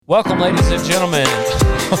Welcome, ladies and gentlemen.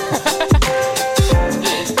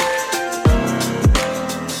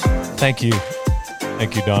 Thank you.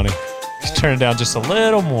 Thank you, Donnie. Turn it down just a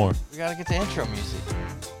little more. We got to get the intro music.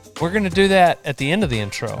 We're going to do that at the end of the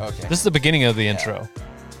intro. Okay. This is the beginning of the intro.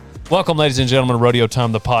 Welcome, ladies and gentlemen, to Rodeo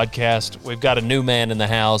Time, the podcast. We've got a new man in the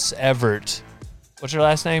house, Everett. What's your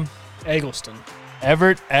last name? Eggleston.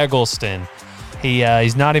 Everett Eggleston.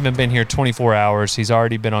 He's not even been here 24 hours. He's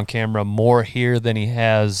already been on camera more here than he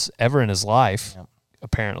has ever in his life,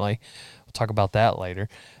 apparently. We'll talk about that later.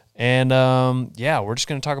 And, we're just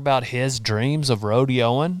going to talk about his dreams of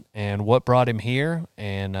rodeoing and what brought him here.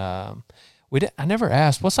 And I never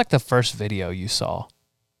asked, what's like the first video you saw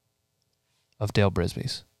of Dale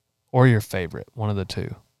Brisby's? Or your favorite, one of the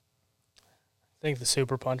two? I think the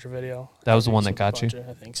Super Puncher video. That was the one that got you?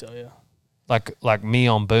 I think so, yeah. Like me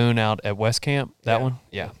on Boone out at West Camp, that Yeah. one?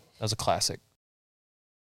 Yeah, that was a classic.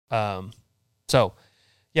 We're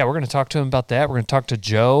going to talk to him about that. We're going to talk to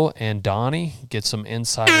Joe and Donnie, get some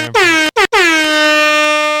insider information.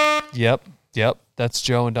 Yep, that's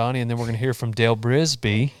Joe and Donnie, and then we're going to hear from Dale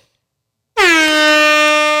Brisby.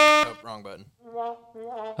 Oh, wrong button.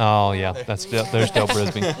 Oh, yeah, there's Dale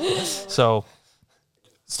Brisby. So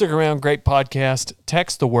stick around, great podcast.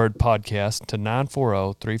 Text the word podcast to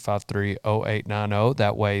 940-353-0890.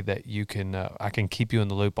 That way that you can, I can keep you in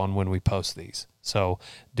the loop on when we post these. So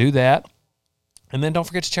do that. And then don't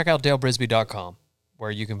forget to check out dalebrisby.com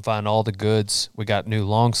where you can find all the goods. We got new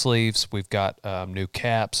long sleeves. We've got new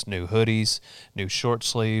caps, new hoodies, new short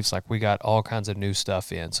sleeves. Like we got all kinds of new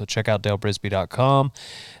stuff in. So check out dalebrisby.com.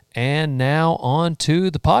 And now on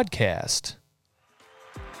to the podcast.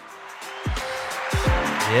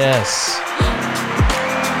 Yes.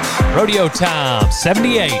 Rodeo Time,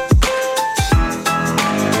 78.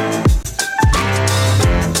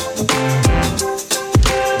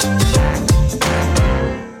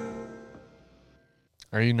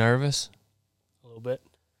 Are you nervous? A little bit.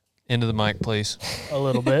 Into the mic, please. A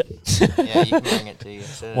little bit. Yeah, you can bring it to you.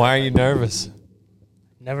 Why are you nervous?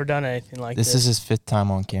 Never done anything like this. This is his fifth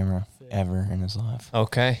time on camera ever in his life.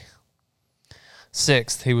 Okay.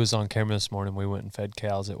 Sixth, he was on camera this morning. We went and fed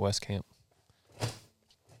cows at West Camp.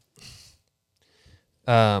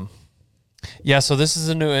 So this is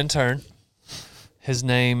a new intern. His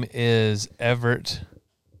name is Everett.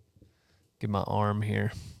 Get my arm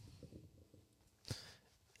here.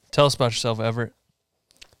 Tell us about yourself, Everett.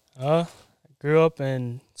 I grew up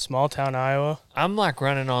in small town Iowa. I'm like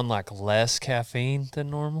running on like less caffeine than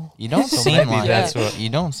normal. You don't So seem maybe like that's it. what- You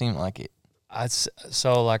don't seem like it. I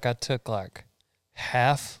took like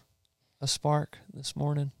half a Spark this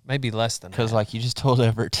morning, maybe less than Because, half. like, you just told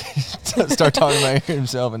Everett to start talking about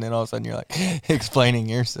himself, and then all of a sudden you're, like, explaining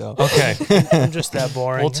yourself. Okay. I'm just that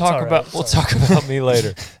boring. We'll It's talk all right. about It's we'll all right. talk about me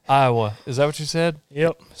later. Iowa. Is that what you said?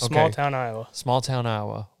 Yep. Small Okay. town Iowa. Small town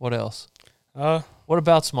Iowa. What else? Uh, What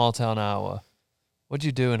about small town Iowa? What'd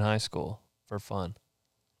you do in high school for fun?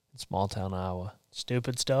 In small town Iowa.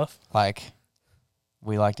 stupid stuff. Like,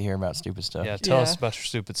 we like to hear about stupid stuff. Yeah, tell us Yeah. about your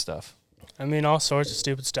stupid stuff. I mean, all sorts of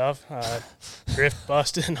stupid stuff. Drift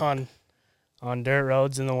busting on dirt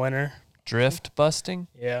roads in the winter. Drift busting?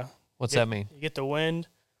 Yeah. What's Yeah. that mean? You get the wind,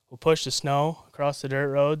 we'll push the snow across the dirt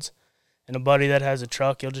roads, and a buddy that has a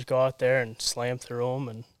truck, he'll just go out there and slam through them.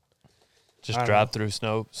 And Just I don't drive through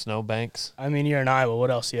snow banks, I mean, you're in Iowa. What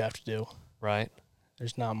else do you have to do? right?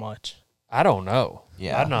 There's not much. I don't know.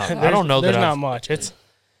 Yeah. I don't know There's that not I've, much. It's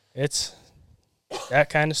that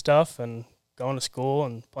kind of stuff and going to school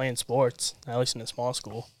and playing sports. At least in a small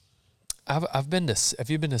school. I've been to. Have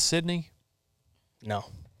you been to Sydney? No.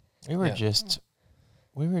 We were Yeah. just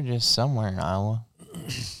somewhere in Iowa.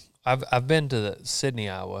 I've been to the Sydney,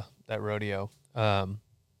 Iowa, that rodeo, home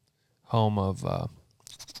of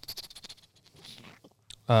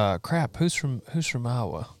crap. Who's from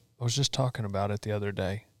Iowa? I was just talking about it the other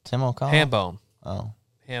day. Tim O'Connell? Hambone, Oh.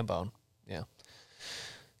 Hambone, yeah.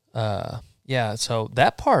 Yeah. So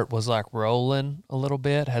that part was like rolling a little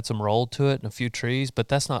bit, had some roll to it and a few trees, but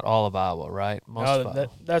that's not all of Iowa, right? Most of Iowa.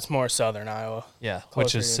 That's more southern Iowa, Yeah, which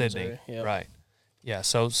closer is to Sydney, Missouri, yep. right? Yeah.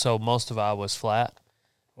 So most of Iowa's flat.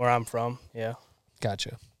 where I'm from. Yeah.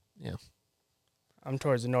 Gotcha. Yeah. I'm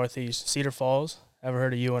towards the northeast. Cedar Falls. Ever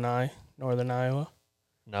heard of UNI, Northern Iowa?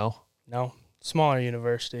 No. No. Smaller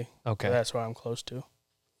university. Okay. So that's where I'm close to.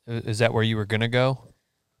 Is that where you were gonna go?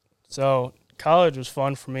 So college was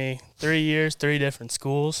fun for me. 3 years, 3 different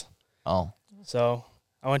schools. Oh. So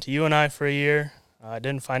I went to UNI for a year. I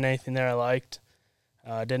didn't find anything there I liked.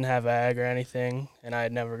 Didn't have ag or anything, and I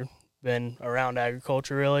had never been around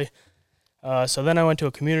agriculture really. So then I went to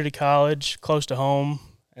a community college close to home,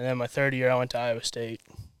 and then my third year I went to Iowa State.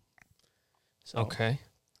 So Okay.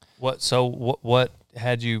 What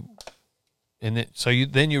had you? And then, so you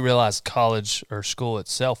realized college or school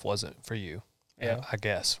itself wasn't for you. Yeah. I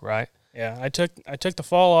guess, right? Yeah, I took the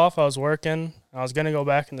fall off. I was working. I was gonna go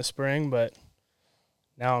back in the spring, but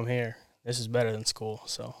now I'm here. This is better than school.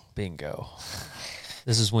 So Bingo.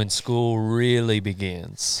 This is when school really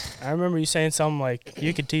begins. I remember you saying something like,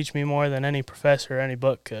 "You could teach me more than any professor or any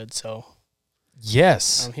book could." So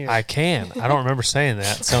Yes, I'm here. I can. I don't remember saying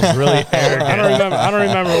that. It sounds really arrogant. I don't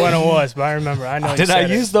remember when it was, but I remember. I know. You Did I said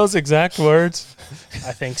it. use those exact words?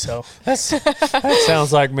 I think so. That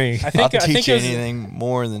sounds like me. I I'll think have to teach it you was, anything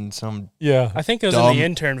more than some. Yeah. I think it was in Dumb. the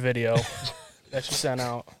intern video that you sent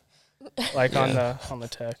out, like on the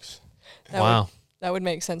text. Wow. That would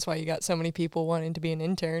make sense why you got so many people wanting to be an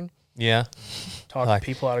intern. Yeah. Talk Like-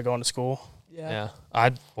 people out of going to school. Yeah.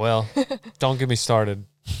 Don't get me started.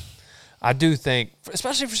 I do think,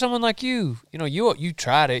 especially for someone like you, you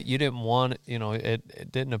tried it. You didn't want it.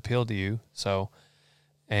 It didn't appeal to you. So,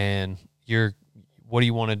 and what do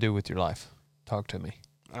you want to do with your life? Talk to me.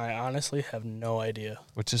 I honestly have no idea.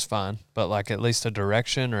 Which is fine. But like at least a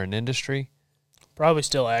direction or an industry, Probably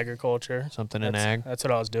still agriculture. something in ag. That's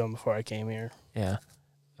what I was doing before I came here. Yeah.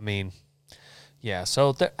 I mean, yeah.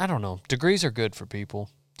 So I don't know. Degrees are good for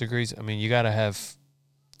people. Degrees, I mean, you got to have,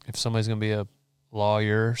 if somebody's going to be a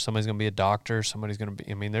lawyer, somebody's going to be a doctor, somebody's going to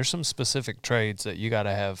be, I mean, there's some specific trades that you got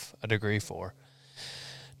to have a degree for.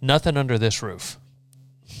 Nothing under this roof.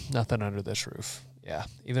 Nothing under this roof. Yeah.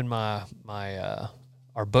 Even our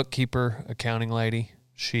bookkeeper, accounting lady,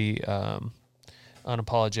 she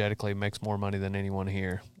unapologetically makes more money than anyone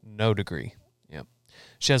here. No degree. Yep.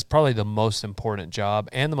 She has probably the most important job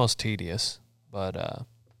and the most tedious, but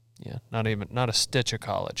yeah, not a stitch of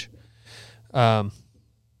college.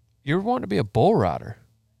 You're wanting to be a bull rider.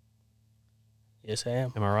 Yes, I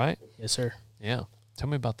am. Am I right? Yes, sir. Yeah. Tell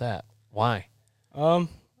me about that. Why?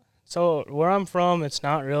 So where I'm from, it's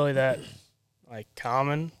not really that like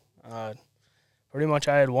common. Pretty much,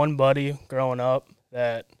 I had one buddy growing up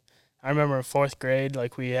that I remember in 4th grade.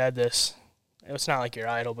 Like we had this. It's not like your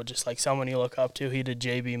idol, but just like someone you look up to. He did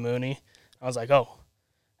JB Mooney. I was like, oh,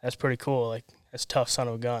 that's pretty cool. Like that's a tough son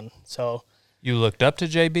of a gun. So You looked up to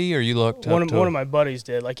JB, or you looked up to one of my buddies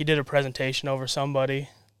did. Like he did a presentation over somebody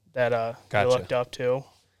that Gotcha. he looked up to,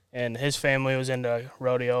 and his family was into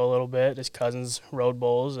rodeo a little bit. His cousins rode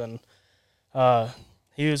bulls, and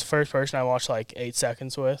he was the first person I watched like 8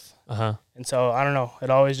 seconds with. Uh-huh. And so I don't know,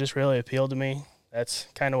 it always just really appealed to me. That's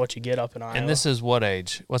kind of what you get up in Iowa. And this is what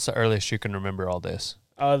age? What's the earliest you can remember all this?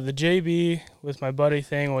 The JB with my buddy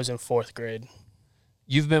thing was in 4th grade.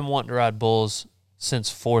 You've been wanting to ride bulls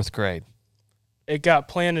since 4th grade. It got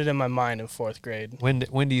planted in my mind in 4th grade. When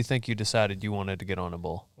do you think you decided you wanted to get on a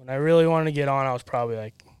bull? When I really wanted to get on, I was probably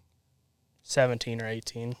like 17 or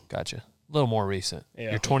 18. Gotcha. A little more recent. Yeah.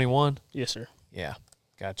 You're 21? Yes, sir. Yeah.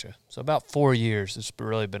 Gotcha. So about 4 years it's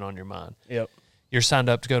really been on your mind. Yep. You're signed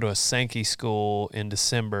up to go to a Sankey school in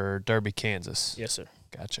December, Derby, Kansas. Yes, sir.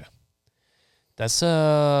 Gotcha. That's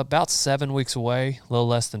about 7 weeks away, a little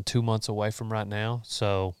less than 2 months away from right now.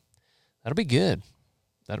 So that'll be good.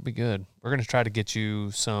 That'll be good. We're going to try to get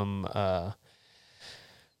you some we're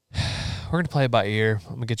going to play it by ear.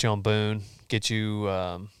 I'm going to get you on Boone, get you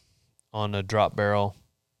on a drop barrel,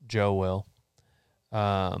 Joe will.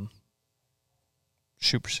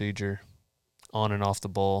 Shoot procedure, on and off the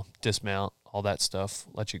bull, dismount, all that stuff.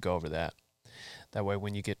 Let you go over that. That way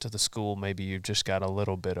when you get to the school, maybe you've just got a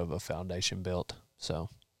little bit of a foundation built. So,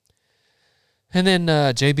 and then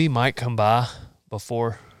JB might come by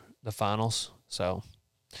before the finals. So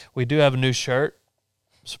we do have a new shirt.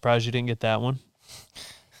 Surprised you didn't get that one.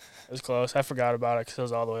 It was close. I forgot about it because it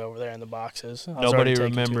was all the way over there in the boxes. I was Nobody already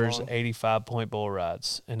taking too remembers long. 85-point bull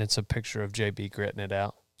rides, and it's a picture of JB gritting it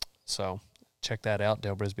out. So check that out,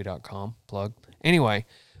 dalebrisby.com, plug. Anyway,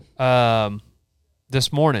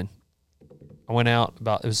 this morning I went out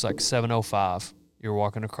it was like 7:05. You were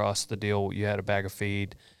walking across the deal. You had a bag of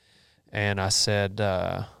feed, and I said,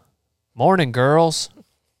 "Morning, girls."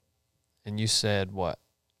 And you said what?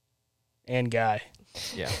 And Guy.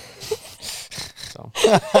 Yeah. So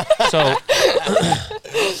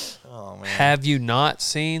Oh man. have you not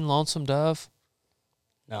seen Lonesome Dove?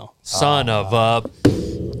 No. Son of a...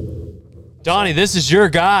 Donnie, this is your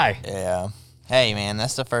guy. Yeah. Hey man,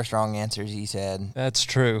 that's the first wrong answers he said. That's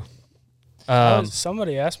true.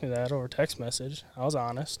 Somebody asked me that over text message. I was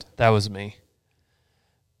honest. That was me.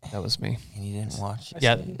 That was me. And you didn't watch.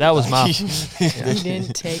 Yeah, that was my... You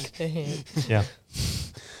didn't take the hint. Yeah.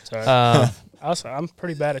 Sorry. I'm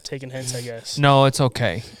pretty bad at taking hints, I guess. No, it's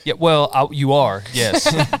okay. Yeah, well, you are, yes.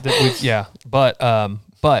 Yeah,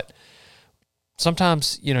 but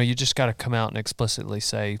sometimes, you just got to come out and explicitly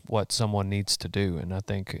say what someone needs to do. And I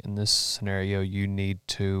think in this scenario, you need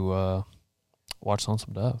to watch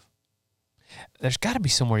Lonesome Dove. There's got to be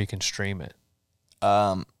somewhere you can stream it.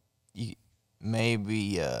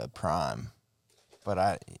 Maybe Prime, but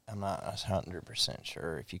I'm not 100%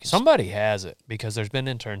 sure if you can. Somebody has it because there's been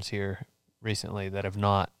interns here recently that have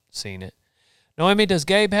not seen it. Noemi, does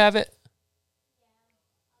Gabe have it?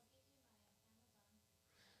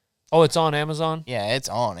 Oh, it's on Amazon? Yeah, it's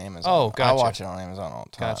on Amazon. Oh, gotcha. I watch it on Amazon all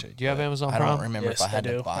the time. Gotcha. Do you have but Amazon I Prime? don't remember Yes, if I had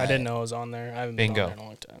do. to buy I didn't it. know it was on there. I haven't Bingo. been on there in a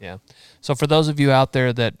long time. Yeah. So for those of you out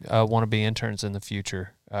there that want to be interns in the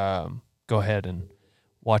future, go ahead and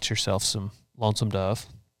watch yourself some Lonesome Dove.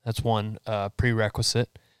 That's one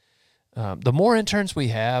prerequisite. The more interns we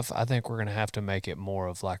have, I think we're going to have to make it more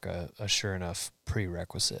of like a sure enough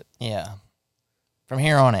prerequisite. Yeah. From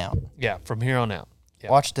here on out. Yeah, from here on out. Yeah.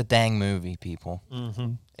 Watch the dang movie, people.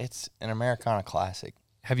 Mm-hmm. It's an Americana classic.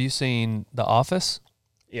 Have you seen The Office?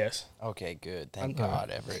 Yes. Okay, good. Thank I'm- God,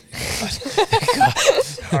 Everett.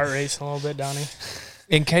 Heart racing a little bit, Donnie.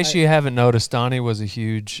 In case you haven't noticed, Donnie was a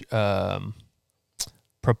huge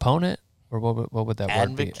proponent, or what would that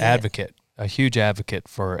word be? Advocate. Advocate. A huge advocate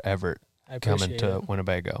for Everett I coming appreciate to it.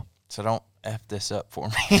 Winnebago. So don't F this up for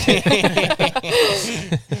me.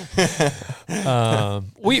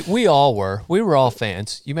 We all were. We were all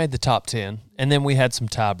fans. You made the top 10, and then we had some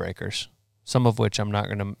tiebreakers, some of which I'm not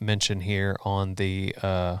going to mention here on the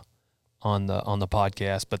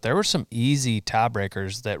podcast. But there were some easy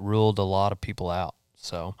tiebreakers that ruled a lot of people out.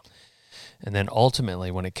 So, and then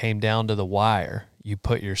ultimately, when it came down to the wire, you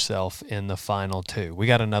put yourself in the final two. We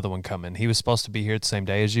got another one coming. He was supposed to be here the same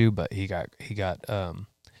day as you, but he got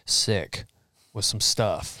sick with some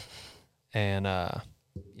stuff, and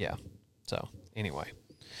yeah. So anyway,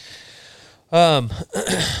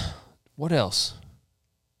 what else?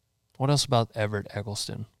 What else about Everett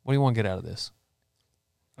Eggleston? What do you want to get out of this?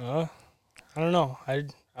 I don't know. I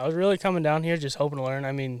was really coming down here just hoping to learn.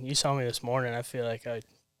 I mean, you saw me this morning. I feel like I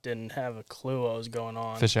didn't have a clue what was going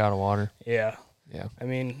on. Fish out of water. Yeah. Yeah. I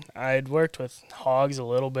mean, I'd worked with hogs a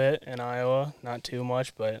little bit in Iowa, not too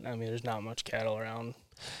much, but I mean, there's not much cattle around.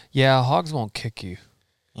 Yeah, hogs won't kick you.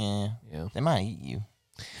 Yeah. Yeah. They might eat you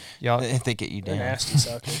Y'all, if they get you They're down. nasty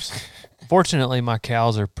suckers. fortunately, my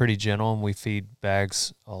cows are pretty gentle, and we feed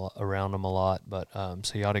bags around them a lot. But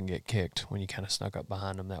so y'all didn't get kicked when you kind of snuck up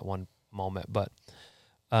behind them that one moment. But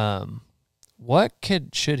what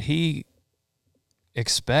should he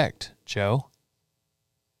expect, Joe?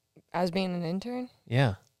 As being an intern,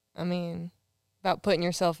 Yeah. I mean, about putting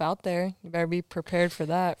yourself out there, you better be prepared for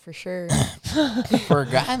that for sure. For a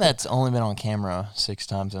guy that's only been on camera 6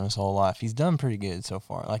 times in his whole life, he's done pretty good so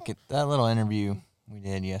far. Like that little interview we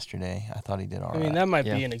did yesterday, I thought he did all I right. mean, that might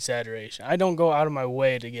Yeah. be an exaggeration. I don't go out of my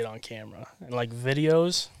way to get on camera. And like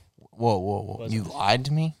videos, Whoa. Was You it? lied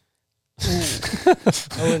to me? I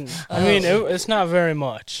wouldn't. I mean, it's not very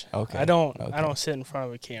much. Okay. I don't Okay. sit in front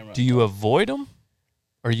of a camera. Do you avoid them,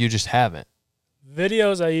 or you just haven't?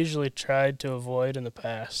 Videos I usually tried to avoid in the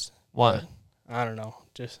past. Why? I don't know.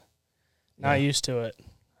 Just not used to it.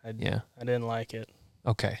 Yeah. I didn't like it.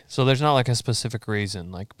 Okay. So there's not like a specific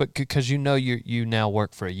reason, like, but because you now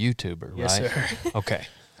work for a YouTuber, Yes, right? sir. Okay.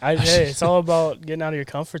 Hey, it's all about getting out of your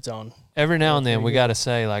comfort zone. Every now and That's then pretty we good. got to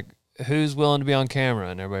say like, who's willing to be on camera,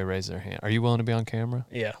 and everybody raise their hand. Are you willing to be on camera?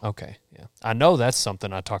 Yeah. Okay. Yeah. I know that's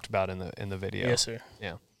something I talked about in the video. Yes, sir.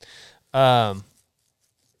 Yeah.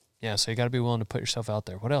 So you got to be willing to put yourself out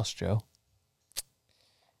there. What else, Joe?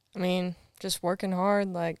 I mean, just working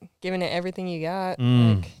hard, like giving it everything you got.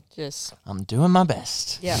 Mm. Like, just, I'm doing my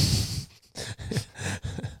best. yeah.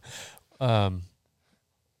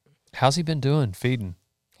 How's he been doing feeding?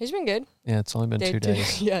 He's been good. Yeah, it's only been Day 2 two.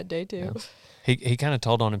 days. Yeah, day 2. Yeah. He kind of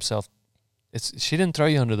told on himself. She didn't throw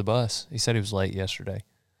you under the bus. He said he was late yesterday.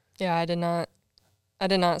 Yeah, I did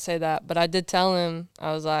not say that, but I did tell him,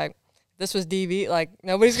 I was like, this was DV, like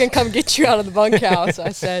nobody's gonna come get you out of the bunkhouse. I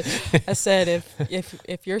said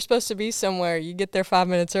if you're supposed to be somewhere, you get there 5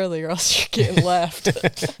 minutes early or else you're getting left.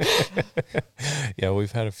 Yeah,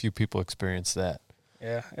 we've had a few people experience that.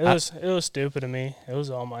 Yeah, it was stupid of me. It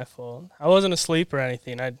was all my fault. I wasn't asleep or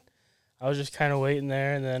anything. I was just kind of waiting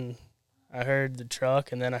there, and then I heard the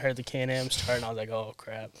truck, and then I heard the Can-Am start, and I was like, oh,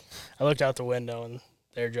 crap. I looked out the window, and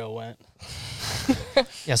there Joe went.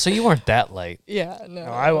 Yeah, so you weren't that late. Yeah, no.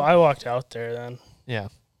 No, I walked out there then. Yeah,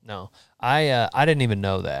 no, I didn't even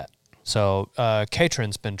know that. So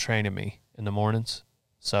Katrin's been training me in the mornings,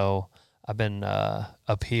 so I've been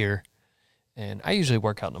up here, and I usually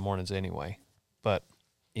work out in the mornings anyway, but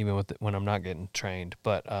even when I'm not getting trained.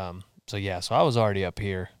 But so I was already up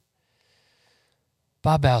here.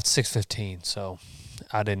 by about 6:15. So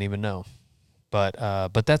I didn't even know. But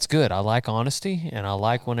that's good. I like honesty, and I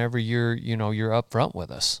like whenever you're upfront with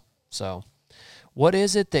us. So what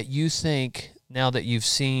is it that you think, now that you've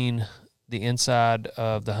seen the inside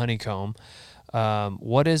of the Honeycomb,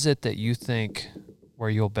 what is it that you think where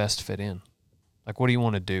you'll best fit in? Like, what do you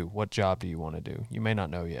want to do? What job do you want to do? You may not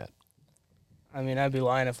know yet. I mean, I'd be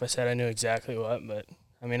lying if I said I knew exactly what, but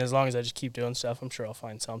I mean, as long as I just keep doing stuff, I'm sure I'll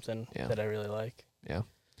find something that I really like. Yeah.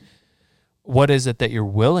 What is it that you're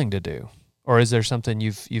willing to do? Or is there something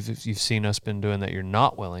you've seen us been doing that you're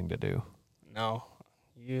not willing to do? No.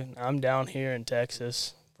 I'm down here in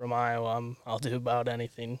Texas from Iowa. I'll do about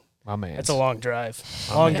anything. My man. It's a long drive.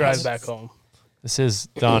 Long drive back home. This is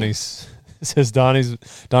Donnie's. This is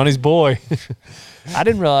Donnie's boy. I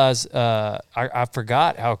didn't realize. I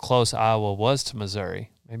forgot how close Iowa was to Missouri.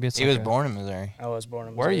 Maybe it's. He was born in Missouri. I was born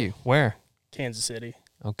in Where are Missouri. you? Where? Kansas City.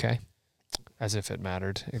 Okay. As if it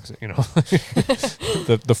mattered. You know,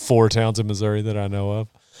 the 4 towns in Missouri that I know of.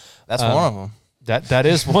 That's one of them. That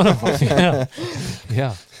is one of them.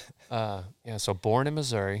 Yeah. Yeah. So born in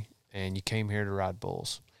Missouri, and you came here to ride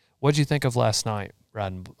bulls. What'd you think of last night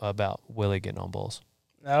riding about Willie getting on bulls?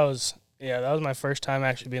 That was my first time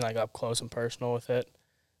actually being like up close and personal with it.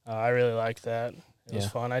 I really liked that. It was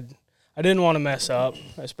fun. I didn't want to mess up,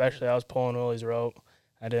 especially I was pulling Willie's rope.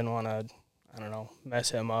 I didn't want to,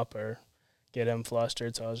 mess him up or get him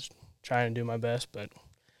flustered. So I was trying to do my best, but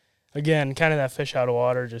again, kind of that fish out of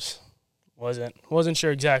water, just wasn't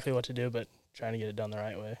sure exactly what to do, but trying to get it done the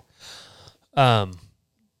right way.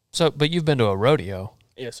 But you've been to a rodeo.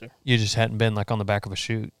 Yes, sir. You just hadn't been like on the back of a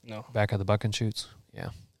chute? No. Back of the bucking chutes? Yeah.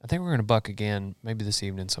 I think we're going to buck again, maybe this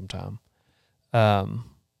evening sometime. Did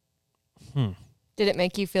it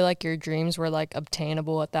make you feel like your dreams were like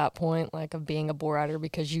obtainable at that point, like of being a bull rider,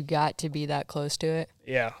 because you got to be that close to it?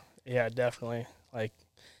 Yeah, definitely. Like,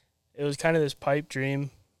 it was kind of this pipe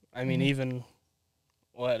dream. I mean, even,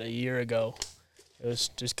 a year ago, it was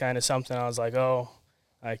just kind of something I was like, oh,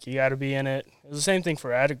 like, you got to be in it. It was the same thing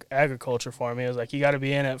for agriculture for me. It was like, you got to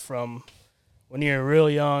be in it from when you're real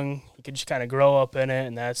young. You can just kind of grow up in it,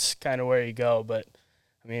 and that's kind of where you go. But,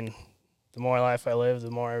 I mean, the more life I live,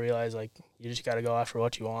 the more I realize, like, you just got to go after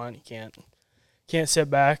what you want. You can't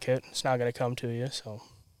sit back. It's not going to come to you, so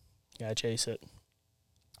you got to chase it.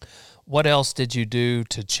 What else did you do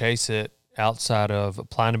to chase it outside of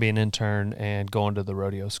applying to be an intern and going to the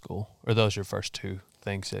rodeo school? Or are those your first 2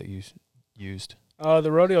 things that you used?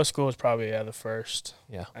 The rodeo school was probably, the first.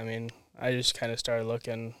 Yeah. I mean, I just kind of started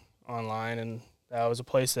looking online, and that was a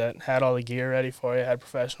place that had all the gear ready for you, had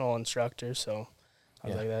professional instructors, so I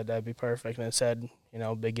was like, that'd be perfect. And it said,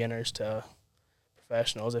 beginners to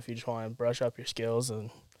professionals if you just want to brush up your skills, and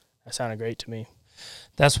that sounded great to me.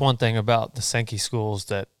 That's one thing about the Sankey schools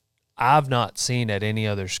that I've not seen at any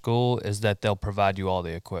other school, is that they'll provide you all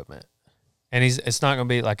the equipment. And it's not going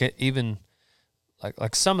to be like it, even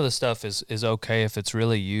like some of the stuff is okay if it's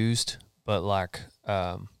really used, but like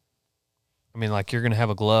you're going to have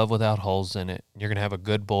a glove without holes in it. You're going to have a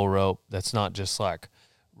good bull rope that's not just like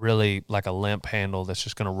really like a limp handle that's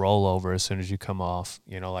just going to roll over as soon as you come off.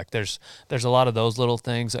 There's a lot of those little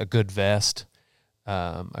things, a good vest,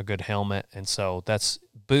 a good helmet. And so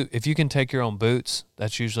if you can take your own boots,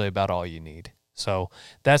 that's usually about all you need. So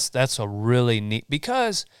that's a really neat,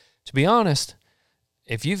 because to be honest,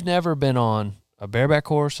 if you've never been on a bareback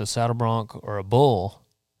horse, a saddle bronc, or a bull,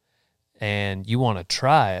 and you want to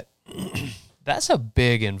try it, that's a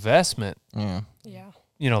big investment. Yeah. Yeah.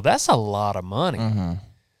 That's a lot of money. Mm-hmm.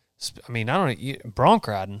 I mean, bronc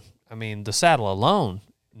riding, the saddle alone,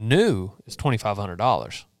 new, is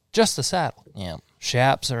 $2,500. Just the saddle. Yeah.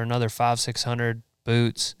 Shaps are another $500-$600.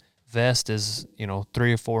 Boots, vest is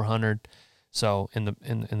 $300 or $400. So in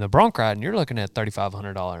the bronc riding, you're looking at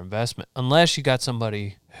 $3,500 investment, unless you got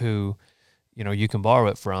somebody who you can borrow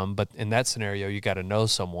it from. But in that scenario, you got to know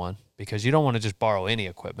someone, because you don't want to just borrow any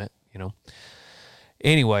equipment.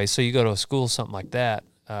 Anyway, so you go to a school, something like that.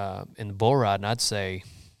 In the bull riding, I'd say,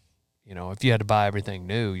 if you had to buy everything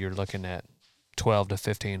new, you're looking at $1,200 to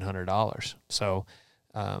 $1,500. So,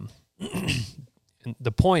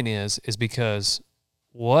 the point is because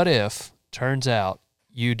what if turns out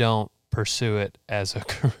you don't pursue it as a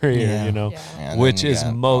career, Yeah, which you is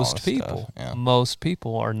got most all this people. stuff. Yeah. Most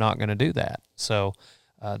people are not going to do that. So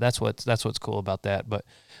that's what's cool about that. But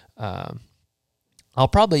I'll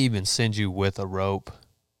probably even send you with a rope.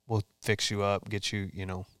 We'll fix you up, get you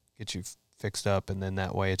fixed up, and then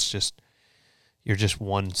that way you're just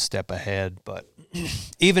one step ahead. But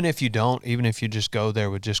even if you just go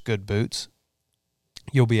there with just good boots,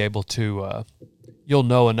 you'll be able to you'll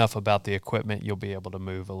know enough about the equipment, you'll be able to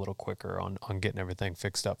move a little quicker on getting everything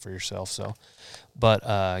fixed up for yourself. So, but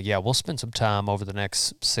yeah, we'll spend some time over the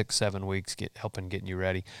next 6-7 weeks helping getting you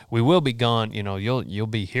ready. We will be gone. You know, you'll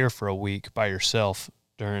be here for a week by yourself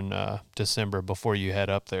during December before you head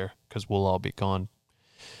up there, because we'll all be gone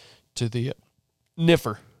to the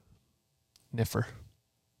Niffer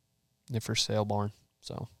sale barn.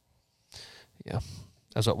 So, yeah,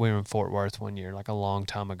 that's what we were in Fort Worth one year, like a long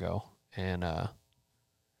time ago, and I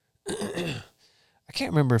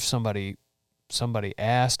can't remember if somebody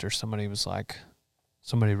asked, or somebody was like,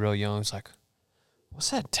 somebody real young was like,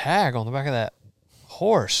 "What's that tag on the back of that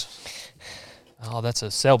horse?" Oh, that's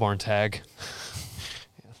a sale barn tag.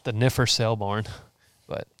 The Niffer sale barn,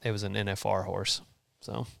 but it was an NFR horse.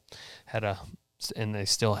 So and they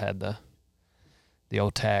still had the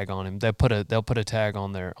old tag on him. They'll put a tag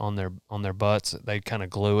on their butts. They kind of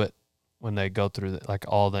glue it when they go through like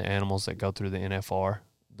all the animals that go through the NFR,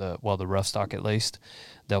 the rough stock at least.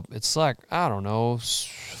 It's like, I don't know,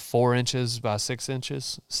 4 inches by 6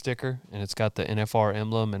 inches sticker, and it's got the NFR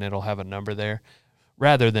emblem, and it'll have a number there,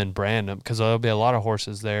 rather than brand them, because there'll be a lot of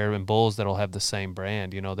horses there and bulls that'll have the same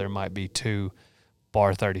brand. You know, there might be 2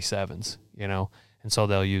 bar 37s, you know, and so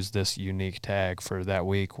they'll use this unique tag for that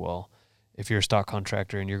week. Well, if you're a stock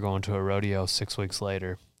contractor and you're going to a rodeo 6 weeks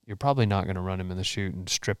later, you're probably not going to run him in the chute and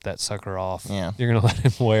strip that sucker off. Yeah. You're going to let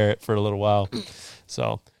him wear it for a little while.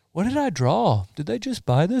 So, what did I draw? Did they just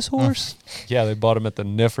buy this horse? Yeah, they bought him at the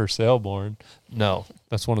Niffer sale barn. No,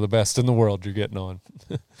 that's one of the best in the world you're getting on.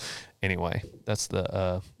 Anyway, that's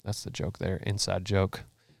the joke there, inside joke.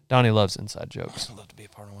 Donnie loves inside jokes. I'd love to be a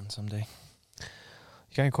part of one someday.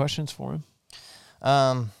 You got any questions for him?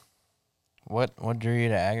 What drew you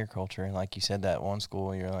to agriculture? Like you said, that one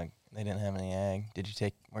school, you're like, they didn't have any ag.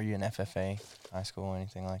 Were you an FFA, high school,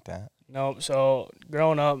 anything like that? Nope. So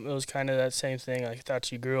growing up, it was kind of that same thing. Like, I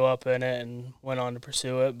thought you grew up in it and went on to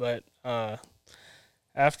pursue it. But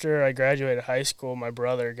after I graduated high school, my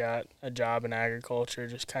brother got a job in agriculture,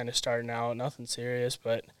 just kind of starting out, nothing serious.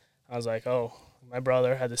 But I was like, oh, my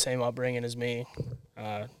brother had the same upbringing as me.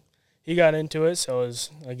 He got into it, so it was,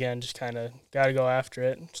 again, just kind of got to go after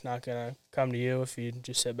it. It's not going to come to you if you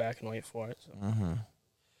just sit back and wait for it. So. Mm-hmm.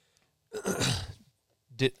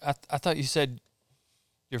 I thought you said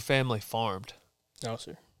your family farmed? No,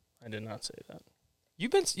 sir. I did not say that.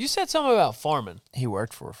 You said something about farming. He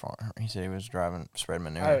worked for a farm. He said he was spreading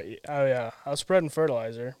manure. Oh, yeah. I was spreading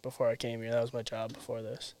fertilizer before I came here. That was my job before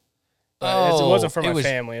this. But it wasn't for my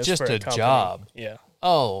family. It was just for a company. job. Yeah.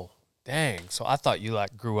 Oh, dang. So I thought you,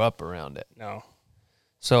 like, grew up around it. No.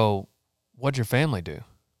 So what'd your family do?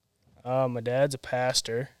 My dad's a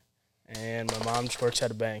pastor, and my mom just works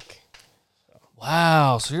at a bank.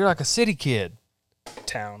 Wow. So you're like a city kid.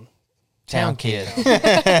 Town kid.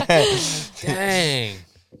 Dang.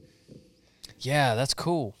 Yeah, that's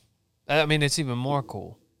cool. I mean, it's even more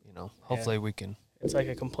cool. You know, hopefully we can. It's like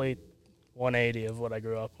a complete 180 of what I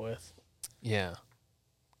grew up with. Yeah.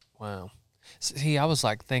 Wow. See, I was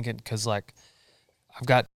like thinking, because like I've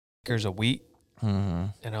got acres of wheat, Mm-hmm.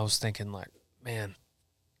 and I was thinking like, man,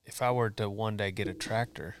 if I were to one day get a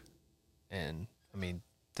tractor, and I mean,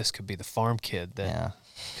 this could be the farm kid that, Yeah.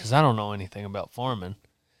 because I don't know anything about farming.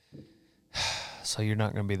 So you're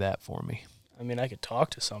not going to be that for me. I mean, I could talk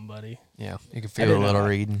to somebody. Yeah, you can Do figure a it little out.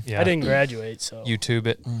 reading. Yeah, I didn't graduate, so. YouTube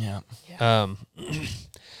it. Yeah.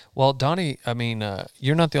 Well, Donnie, I mean,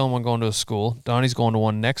 you're not the only one going to a school. Donnie's going to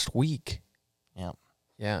one next week. Yeah.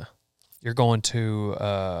 Yeah, you're going to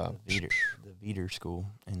The Veeder School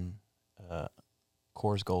in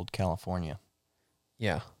Coors Gold, California.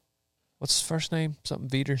 yeah. What's his first name? Something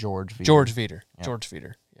Veeder? George Veeder. George Veeder. Yeah. George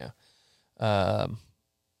Veeder. Yeah.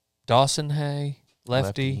 Dawson Hay,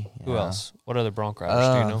 Lefty. Who yeah. else? What other bronc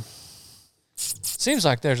riders do you know? Seems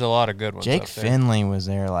like there's a lot of good ones. Jake up there. Finley was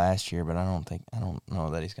there last year, but I don't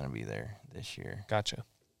know that he's going to be there this year. Gotcha.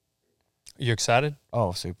 You excited?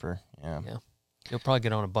 Oh, super. Yeah. Yeah. You'll probably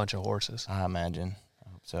get on a bunch of horses. I imagine. I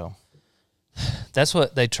hope so. That's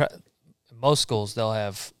what they try. Most schools,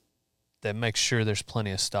 they make sure there's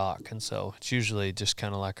plenty of stock. And so it's usually just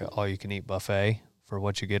kind of like a all-you-can-eat buffet for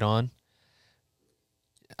what you get on.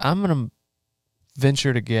 I'm going to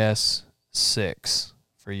venture to guess 6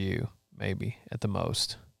 for you, maybe, at the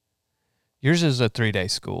most. Yours is a 3-day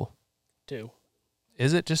school. 2.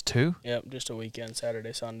 Is it just 2? Yep, just a weekend,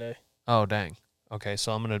 Saturday, Sunday. Oh, dang. Okay,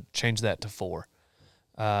 so I'm going to change that to 4.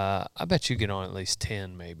 I bet you get on at least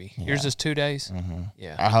 10, maybe. Yeah. Yours is 2 days? Mm-hmm.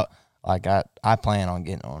 Yeah. I plan on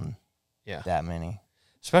getting on Yeah. that many.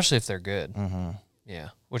 Especially if they're good. Mm-hmm. Yeah,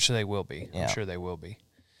 which they will be. Yeah. I'm sure they will be.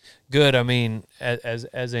 Good, I mean,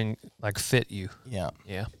 as in, like, fit you. Yeah.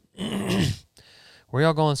 Yeah. Where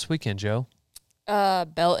y'all going this weekend, Joe?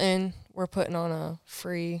 Belton. We're putting on a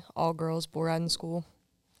free all-girls bull riding school.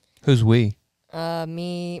 Who's we?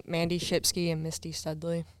 Me, Mandy Shipsky, and Misty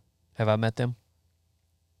Studley. Have I met them?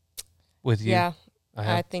 With you? Yeah, I I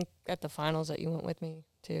have. think at the finals that you went with me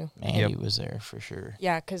too. Mandy was there for sure.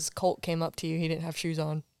 Yeah, because Colt came up to you. He didn't have shoes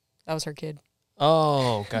on. That was her kid.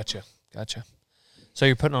 Oh, gotcha. So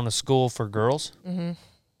you're putting on a school for girls? Mm-hmm.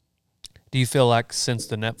 Do you feel like since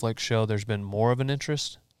the Netflix show there's been more of an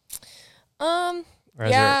interest? Or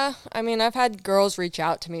is Yeah, I mean, I've had girls reach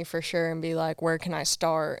out to me for sure and be like, where can I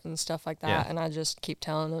start and stuff like that. Yeah. And I just keep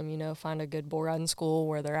telling them, find a good bull riding school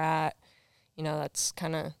where they're at. That's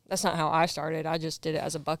not how I started. I just did it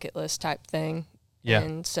as a bucket list type thing. Yeah.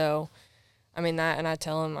 And so, and I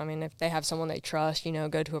tell them, if they have someone they trust,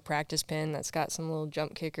 go to a practice pen that's got some little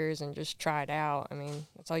jump kickers and just try it out.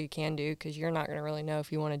 That's all you can do because you're not going to really know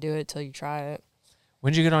if you want to do it till you try it.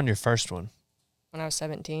 When did you get on your first one? When I was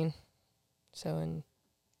 17. So in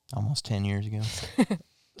Almost 10 years ago.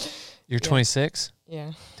 You're 26?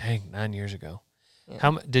 Yeah. Dang, 9 years ago. Yeah.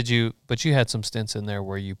 How did you? But you had some stints in there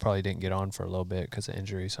where you probably didn't get on for a little bit because of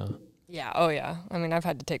injuries, huh? Yeah. Oh, yeah. I've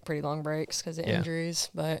had to take pretty long breaks because of injuries,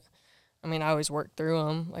 but I always worked through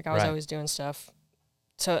them. Like I was Right. always doing stuff.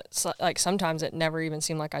 So it's like sometimes it never even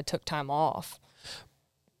seemed like I took time off.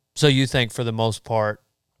 So you think for the most part,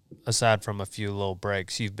 aside from a few little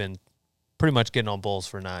breaks, you've been pretty much getting on bulls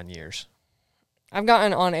for 9 years. I've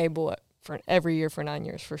gotten on a bull for every year for 9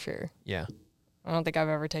 years for sure. Yeah. I don't think I've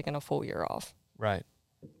ever taken a full year off. Right.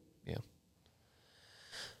 Yeah.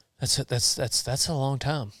 That's a long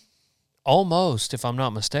time. Almost, if I'm not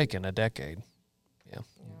mistaken, a decade. Yeah,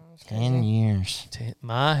 it's 10 crazy. years.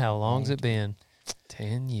 How long's it been?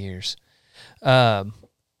 10 years.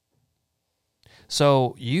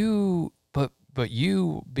 So you, but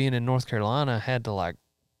you being in North Carolina had to like,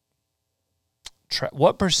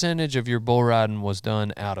 what percentage of your bull riding was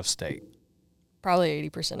done out of state? Probably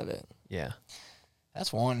 80% of it. Yeah.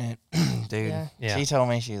 That's wanting it, dude. Yeah. Yeah. She told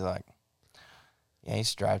me, she's like, I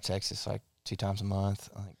used to drive Texas like 2 times a month,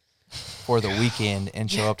 like for the weekend,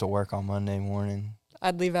 and show up to work on Monday morning.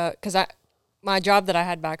 I'd leave out because my job that I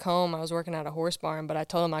had back home, I was working at a horse barn, but I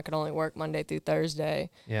told them I could only work Monday through Thursday.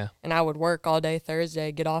 Yeah. And I would work all day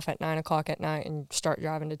Thursday, get off at 9 o'clock at night, and start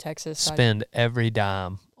driving to Texas. So Spend every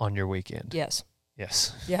dime on your weekend. yes.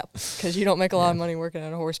 Yes. Yep. Because you don't make a lot of money working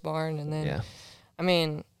at a horse barn. And then, Yeah.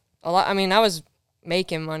 I was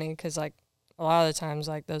making money because, like, a lot of the times,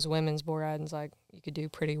 like, those women's bull ridings, like, you could do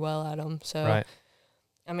pretty well at them. So, Right.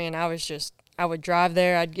 I would drive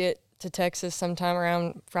there. I'd get to Texas sometime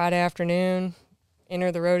around Friday afternoon,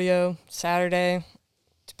 enter the rodeo Saturday,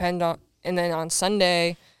 and then on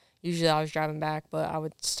Sunday, usually I was driving back, but I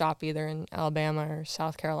would stop either in Alabama or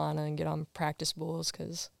South Carolina and get on practice bulls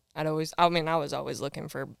because I was always looking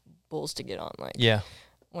for bulls to get on. Like, Yeah.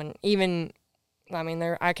 I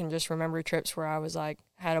can just remember trips where I was like,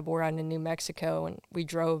 had a bull riding in New Mexico and we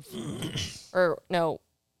drove,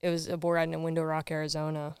 it was a bull riding in Window Rock,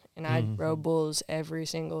 Arizona, and I rode bulls every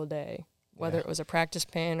single day, whether it was a practice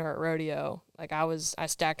pen or a rodeo. Like I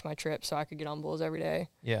stacked my trips so I could get on bulls every day.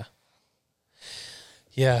 Yeah.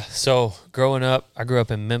 Yeah. So growing up, I grew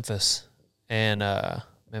up in Memphis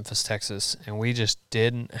Memphis, Texas, and we just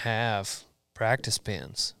didn't have practice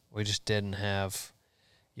pens. We just didn't have,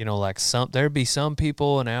 there'd be some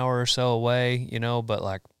people an hour or so away, but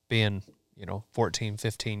like being, 14,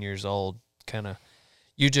 15 years old, kind of,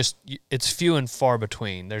 it's few and far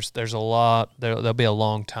between. There's a lot, there'll be a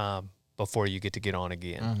long time before you get on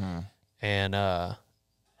again. Mm-hmm. And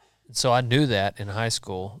so I knew that in high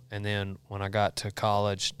school. And then when I got to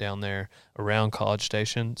college down there around College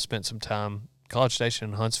Station, spent some time College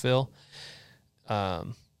Station in Huntsville.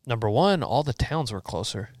 Number one, all the towns were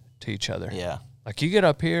closer to each other. Yeah. Like you get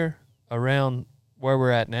up here around where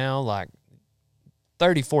we're at now, like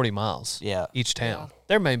 30, 40 miles Yeah. each town. Yeah.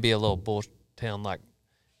 There may be a little bull town like,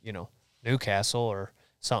 Newcastle or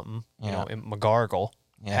something, in McGargle,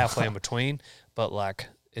 halfway in between. But like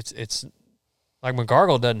it's like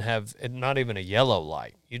McGargle doesn't have not even a yellow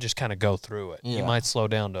light. You just kind of go through it. Yeah. You might slow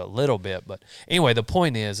down to a little bit, but anyway, the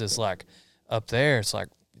point is like up there, it's like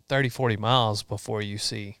 30, 40 miles before you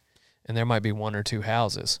see, and there might be one or two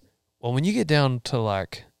houses. Well, when you get down to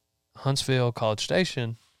like Huntsville, College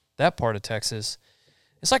Station, that part of Texas,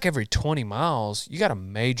 it's like every 20 miles, you got a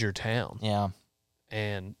major town. Yeah.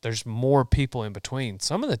 And there's more people in between.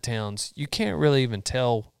 Some of the towns, you can't really even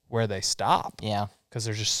tell where they stop. Yeah. Because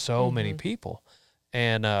there's just so many people.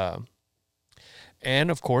 And of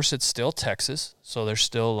course, it's still Texas, so there's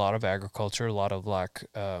still a lot of agriculture, a lot of like,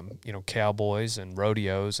 cowboys and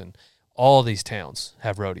rodeos, and all these towns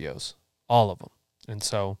have rodeos, all of them. And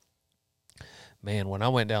so, man, when I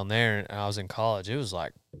went down there and I was in college, it was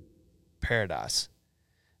like paradise.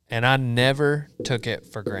 And I never took it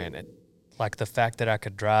for granted. Like the fact that I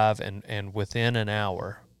could drive and within an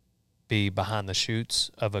hour be behind the chutes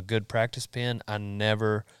of a good practice pen, I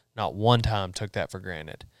never, not one time, took that for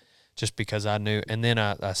granted. Just because I knew. And then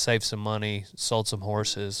I saved some money, sold some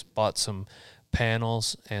horses, bought some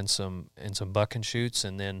panels and some bucking chutes,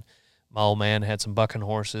 and then my old man had some bucking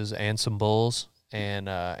horses and some bulls,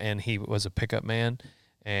 and he was a pickup man,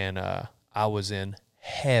 and I was in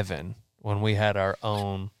heaven when we had our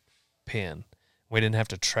own pen. We didn't have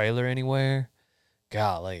to trailer anywhere.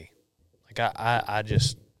 Golly, like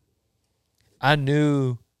I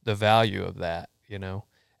knew the value of that, you know.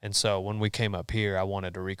 And so when we came up here, I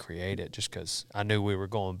wanted to recreate it just because I knew we were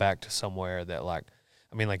going back to somewhere that, like,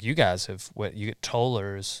 I mean, like you guys have, you get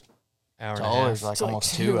Toller's hour and a half. Toller's like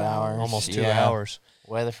almost 2 hours. Almost 2 hours.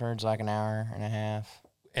 Weatherford's like an hour and a half.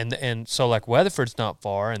 And so, like, Weatherford's not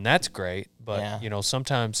far, and that's great. But, you know,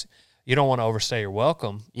 sometimes you don't want to overstay your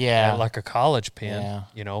welcome. Yeah. At like a college pen, Yeah.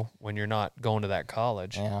 you know, when you're not going to that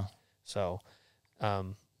college. Yeah. So,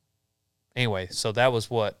 anyway, so that was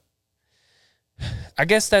what, I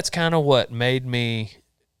guess that's kind of what made me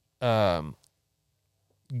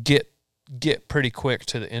get pretty quick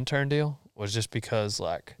to the intern deal, was just because,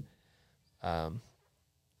 like,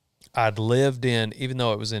 I'd lived in, even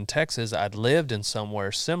though it was in Texas, I'd lived in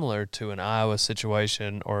somewhere similar to an Iowa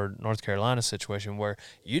situation or North Carolina situation where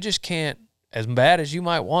you just can't, as bad as you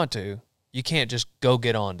might want to, you can't just go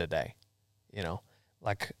get on today, you know,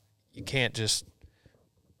 like you can't just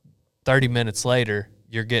 30 minutes later,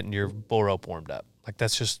 you're getting your bull rope warmed up. Like,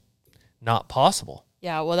 that's just not possible.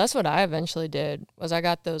 Yeah, well, that's what I eventually did, was I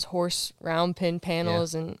got those horse round pin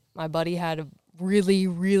panels, and my buddy had a really,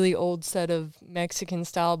 really old set of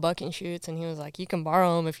Mexican-style bucking chutes, and he was like, you can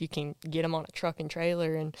borrow them if you can get them on a truck and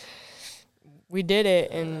trailer, and we did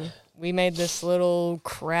it, and we made this little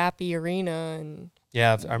crappy arena, and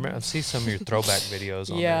Yeah, I remember, I've seen some of your throwback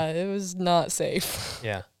videos on there. it was not safe.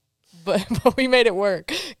 Yeah. But we made it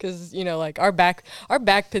work because, you know, like our back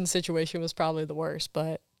pin situation was probably the worst.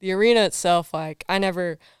 But the arena itself, like I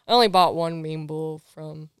only bought one mean bull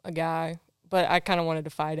from a guy, but I kind of wanted to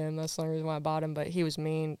fight him. That's the only reason why I bought him. But he was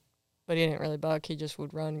mean, but he didn't really buck. He just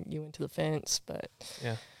would run you into the fence. But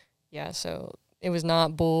yeah. So it was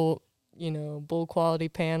not bull quality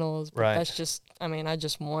panels. But that's just, I mean, I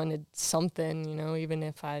just wanted something, you know, even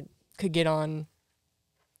if I could get on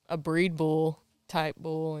a breed bull type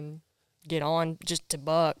bull and get on just to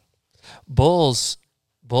buck. Bulls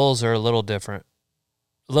are a little different,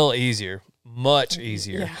 a little easier, much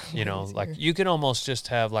easier. Yeah, you know, easier. like you can almost just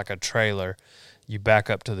have like a trailer, you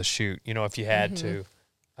back up to the chute, you know, if you had to,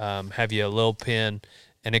 have you a little pin,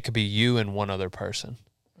 and it could be you and one other person.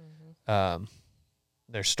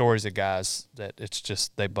 There's stories of guys that it's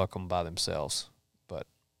just they buck them by themselves, but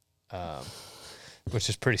which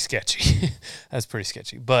is pretty sketchy. That's pretty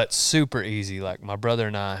sketchy, but super easy. Like my brother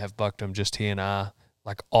and I have bucked them, just he and I,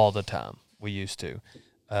 like all the time. We used to,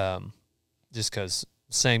 just because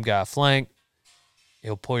same guy flank,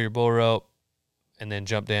 he'll pull your bull rope and then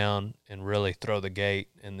jump down and really throw the gate.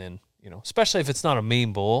 And then, you know, especially if it's not a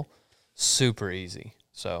mean bull, super easy.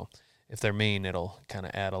 So if they're mean, it'll kind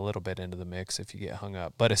of add a little bit into the mix if you get hung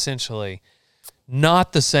up, but essentially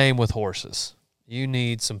not the same with horses. You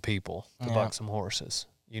need some people to buck some horses.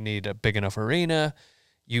 You need a big enough arena.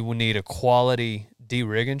 You will need a quality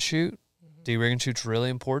de-rig and shoot. De-rig and shoot's really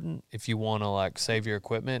important if you want to like save your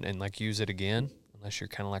equipment and like use it again, unless you're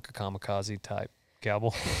kind of like a kamikaze type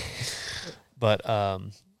cowboy. But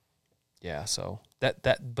yeah, so that's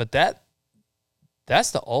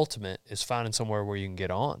the ultimate, is finding somewhere where you can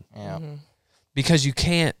get on. Yeah. Because you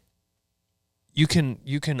can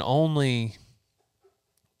only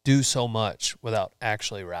do so much without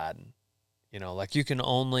actually riding. You know, like you can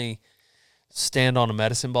only stand on a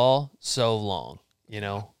medicine ball so long, you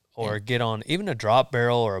know, or get on even a drop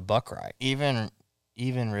barrel or a buckrite. Even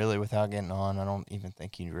really without getting on, I don't even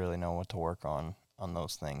think you really know what to work on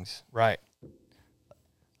those things. Right.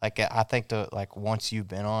 Like I think once you've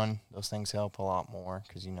been on, those things help a lot more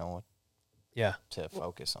because you know what to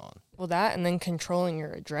focus on. Well, that and then controlling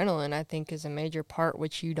your adrenaline, I think, is a major part,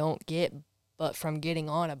 which you don't get but from getting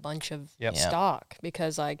on a bunch of stock.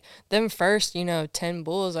 Because, like, them first, 10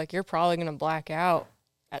 bulls, like, you're probably going to black out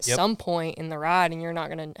at some point in the ride, and you're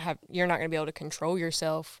not going to be able to control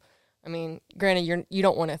yourself. I mean, granted, you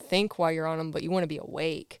don't want to think while you're on them, but you want to be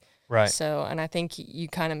awake. Right. So, and I think you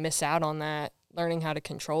kind of miss out on that, learning how to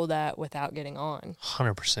control that without getting on.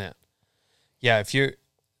 100%. Yeah, if you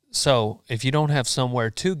don't have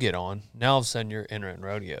somewhere to get on, now all of a sudden you're entering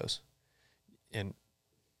rodeos. And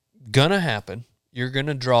gonna happen. You're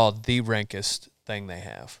gonna draw the rankest thing they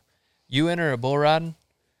have. You enter a bull riding,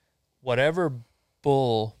 whatever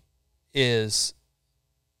bull is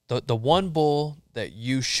the one bull that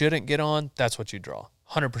you shouldn't get on, that's what you draw.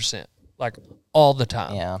 100%. Like all the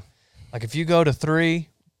time. Yeah. Like if you go to 3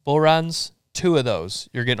 bull ridings, 2 of those,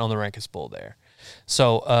 you're getting on the rankest bull there.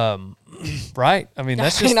 So, right? I mean,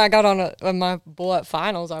 that's just, I got on my bull at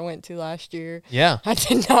finals I went to last year. yeah. I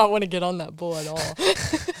did not want to get on that bull at all.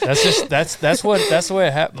 That's the way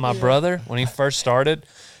it happened. My brother, when he first started,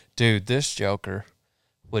 dude, this joker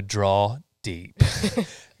would draw deep,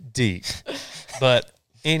 deep. But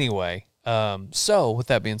anyway, so with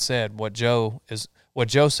that being said, what Joe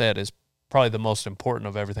said is probably the most important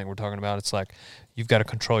of everything we're talking about. It's like you've got to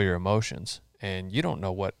control your emotions, and you don't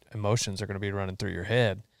know what emotions are going to be running through your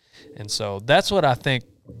head. And so that's what I think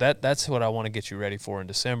that's what I want to get you ready for in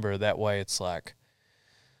December. That way it's like,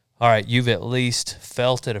 all right, you've at least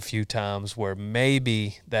felt it a few times where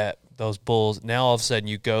maybe those bulls, now all of a sudden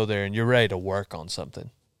you go there and you're ready to work on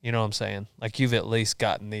something. You know what I'm saying? Like you've at least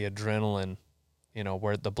gotten the adrenaline,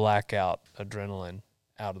 where the blackout adrenaline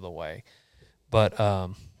out of the way. But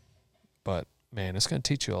man, it's going to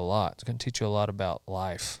teach you a lot. It's going to teach you a lot about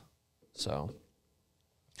life. So,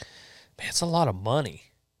 man, it's a lot of money.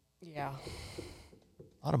 Yeah.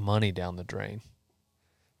 A lot of money down the drain.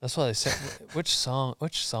 That's why they say. Which song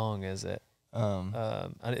is it?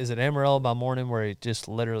 Is it Amarillo by Morning where he just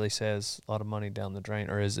literally says a lot of money down the drain,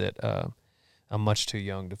 or is it I'm much too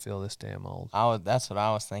young to feel this damn old? That's what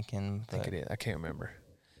I was thinking. I think it is. I can't remember.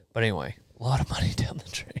 But anyway, a lot of money down the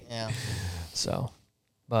drain. Yeah. So,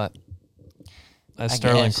 but as I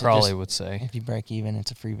Sterling guess it Crawley just- would say, If you break even,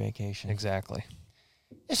 it's a free vacation. exactly.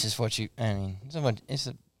 It's just what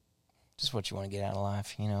just what you want to get out of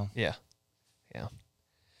life,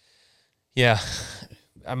 Yeah.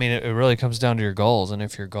 I mean, it really comes down to your goals, and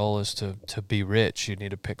if your goal is to be rich, you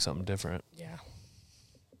need to pick something different. Yeah.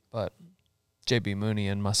 But JB Mooney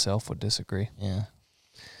and myself would disagree. Yeah.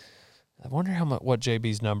 I wonder what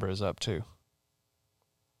JB's number is up to.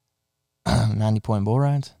 90-point bull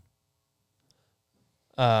rides?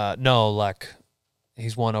 No, like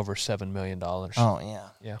he's won over $7 million. Oh,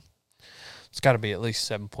 yeah. It's got to be at least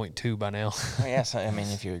 7.2 by now. Oh, yeah, so, I mean,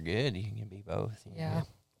 if you're good, you can be both. Yeah.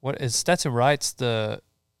 What is Stetson Wright's the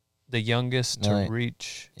youngest Million. to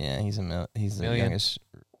reach? Yeah, he's the Million? youngest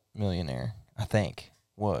millionaire, I think,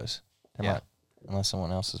 was. Unless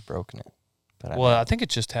someone else has broken it. But I think it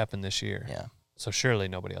just happened this year. Yeah. So surely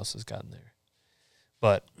nobody else has gotten there.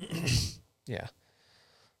 But, yeah,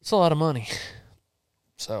 it's a lot of money.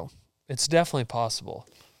 So it's definitely possible.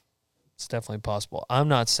 It's definitely possible. I'm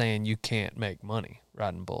not saying you can't make money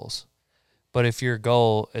riding bulls. But if your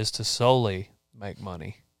goal is to solely make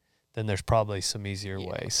money, then there's probably some easier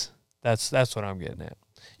ways. That's what I'm getting at.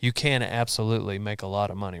 You can absolutely make a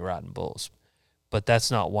lot of money riding bulls, but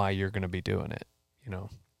that's not why you're going to be doing it.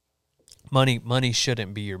 Money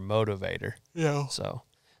shouldn't be your motivator. Yeah. So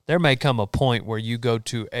there may come a point where you go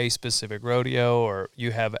to a specific rodeo or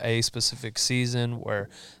you have a specific season where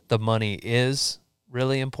the money is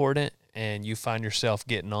really important and you find yourself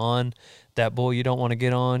getting on that bull you don't want to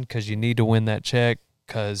get on because you need to win that check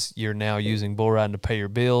because you're now using bull riding to pay your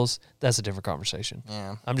bills. That's a different conversation.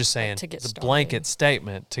 Yeah. I'm just saying To get the started. blanket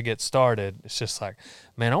statement to get started, it's just like,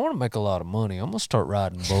 man, I want to make a lot of money. I'm going to start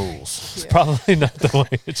riding bulls. It's probably not the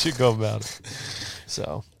way it should go about it.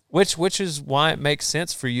 So, which is why it makes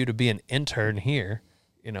sense for you to be an intern here,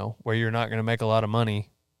 where you're not going to make a lot of money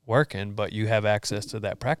working, but you have access to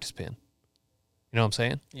that practice pen. You know what I'm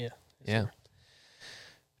saying? Yeah. Yeah.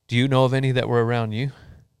 Do you know of any that were around you?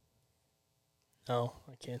 No,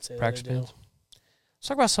 I can't say Practice that I do. pens? Let's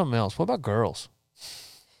talk about something else. What about girls?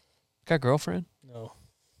 Got a girlfriend? No,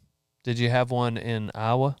 Did you have one in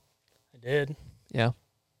Iowa? I did. Yeah.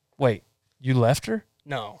 Wait, you left her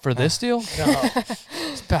No. for this deal? No. I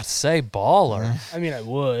was about to say baller. I mean, I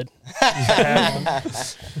would. if I had one.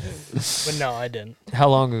 But no, I didn't. How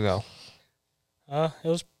long ago? It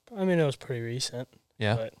was pretty recent.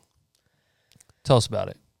 Yeah. But Tell us about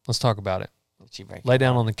it. Let's talk about it. Did she break Lay your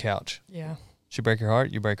down heart? on the couch. Yeah. She break your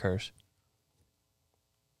heart, you break hers.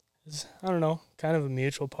 I don't know, kind of a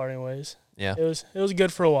mutual parting ways. Yeah. It was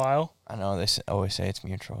good for a while. I know they always say it's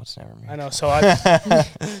mutual. It's never mutual. I know,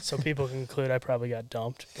 so people conclude I probably got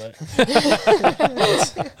dumped, but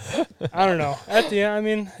I don't know. At the end, I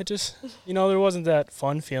mean, it just there wasn't that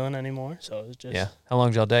fun feeling anymore. So it was just Yeah. How long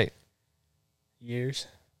did y'all date? years.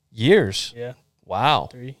 Years. Yeah, Wow.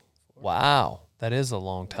 3. Wow. That is a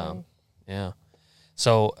long time. Yeah.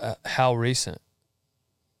 So how recent?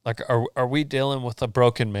 Like, are we dealing with a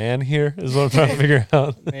broken man here? Is what I'm trying to figure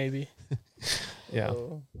out. Maybe. Yeah,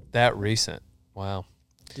 Oh. that recent. Wow.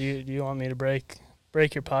 Do you want me to break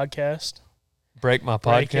your podcast? Break my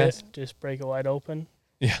Break podcast? it, just break it wide open.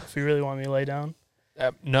 Yeah. If you really want me to lay down.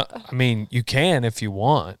 No, I mean, you can if you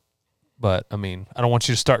want, but I mean, I don't want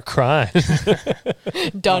you to start crying. Donnie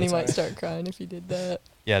That's might all right. start crying if you did that.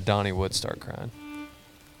 Yeah, Donnie would start crying.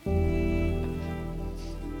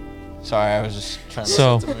 Sorry, I was just trying to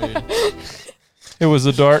So- set the mood. It was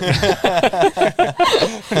a dark.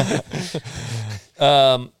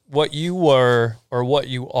 What you were or what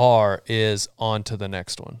you are is on to the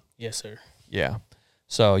next one. Yes, sir. Yeah.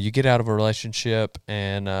 So you get out of a relationship,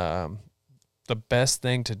 and the best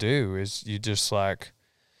thing to do is you just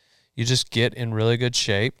get in really good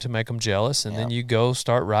shape to make them jealous, and then Yeah. you go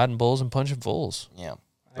start riding bulls and punching fools. Yeah.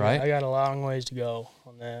 Right? I got a long ways to go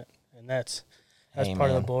on that, and that's Hey, part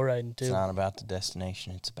of man, the bull riding It's too. not about the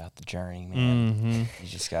destination. It's about the journey, man. Mm-hmm. You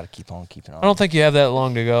just got to keep on keeping on. I don't think you have that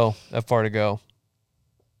long to go, that far to go.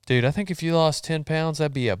 Dude, I think if you lost 10 pounds,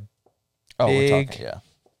 that'd be a Oh, we're big- talking, yeah.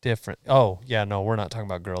 different. Oh, yeah, no, we're not talking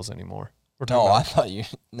about girls anymore. We're talking No, about I thought you.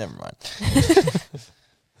 Never mind.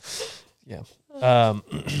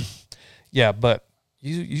 yeah, but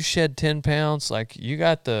you shed 10 pounds, like you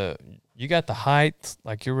got the height,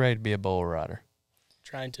 like you're ready to be a bull rider.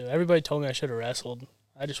 Trying to. Everybody told me I should have wrestled.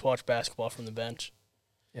 I just watched basketball from the bench.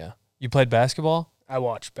 Yeah. You played basketball? I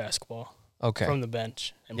watched basketball Okay. from the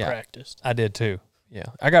bench and Yeah. practiced. I did too. Yeah.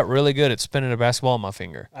 I got really good at spinning a basketball on my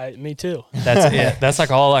finger. Me too. That's it. That's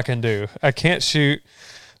like all I can do. I can't shoot.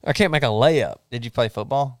 I can't make a layup. Did you play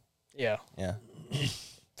football? Yeah, Yeah.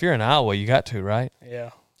 If you're in Iowa, you got to, right? yeah.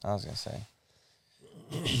 I was gonna say.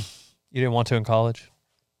 You didn't want to in college?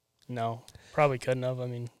 No, probably couldn't have. I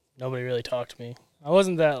mean, nobody really talked to me. I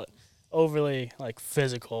wasn't that overly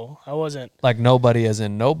physical. I wasn't Like nobody as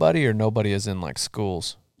in nobody, or nobody as in like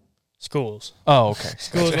schools? schools. Oh, okay.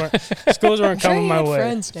 Schools weren't Sure coming you my had way.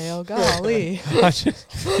 friends, Dale. Golly.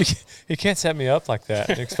 You can't set me up like that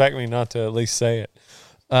and expect me not to at least say it.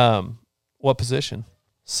 What position?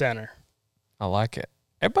 Center. I like it.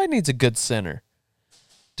 Everybody needs a good center.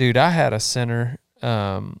 Dude, I had a center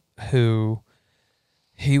who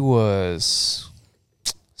he was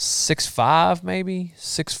 6'5", maybe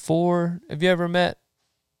 6'4". Have you ever met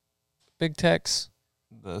Big Tex,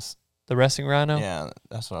 This. the wrestling rhino? Yeah,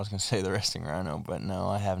 that's what I was gonna say. The resting rhino, but no,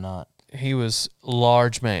 I have not. He was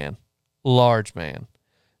large man,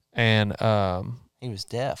 and He was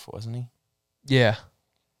deaf, wasn't he? yeah,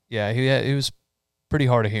 he was pretty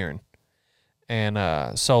hard of hearing,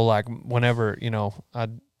 and so like whenever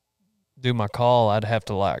I'd do my call, I'd have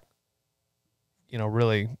to like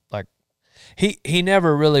really like he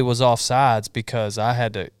never really was off sides because I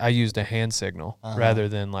used a hand signal rather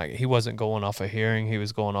than like he wasn't going off of hearing, he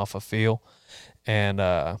was going off of feel, and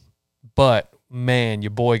but man,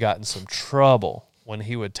 your boy got in some trouble when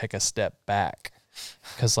he would take a step back.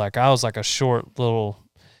 Because, like, I was like a short little,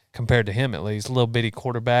 compared to him at least, little bitty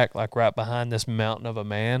quarterback, like right behind this mountain of a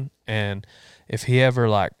man. And if he ever,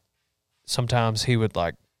 like, sometimes he would,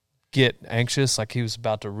 like, get anxious, like he was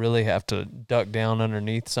about to really have to duck down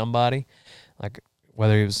underneath somebody, like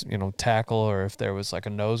whether he was, tackle or if there was, like, a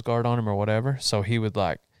nose guard on him or whatever. So he would,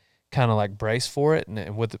 like, kind of, like, brace for it.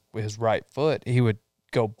 And with his right foot, he would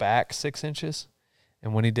go back 6 inches.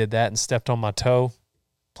 And when he did that and stepped on my toe,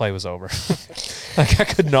 play was over. Like I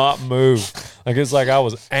could not move. Like it's like I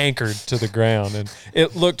was anchored to the ground, and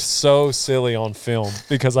it looked so silly on film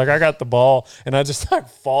because like I got the ball and I just like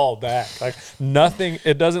fall back. Like nothing,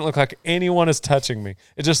 it doesn't look like anyone is touching me.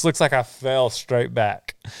 It just looks like I fell straight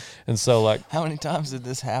back. And so like How many times did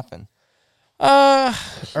this happen?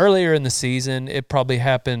 earlier in the season, it probably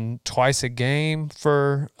happened twice a game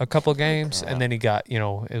for a couple of games, and then he got, it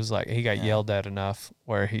was like he got yelled at enough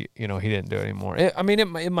where he didn't do it anymore.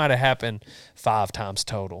 It might have happened 5 times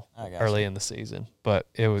total early in the season, but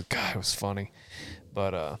it was funny.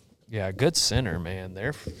 But yeah, good center, man,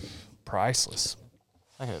 they're priceless.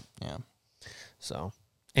 Yeah. So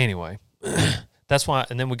anyway, that's why.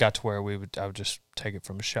 And then we got to where I would just take it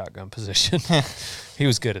from a shotgun position. He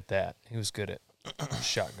was good at that. He was good at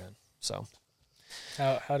shotgun. So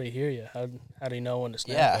How do he hear you? How do you know when to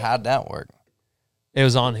snap? Yeah, it? how'd that work? it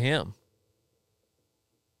was on him.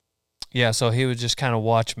 Yeah, so he would just kind of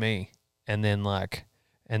watch me, and then I'd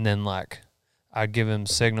give him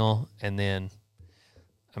signal, and then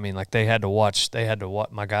they had to watch.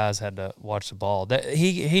 My guys had to watch the ball.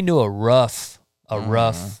 He knew a rough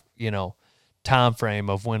time frame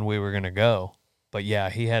of when we were gonna go. But yeah,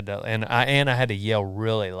 he had to, and I had to yell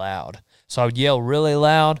really loud. So I would yell really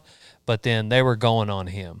loud, but then they were going on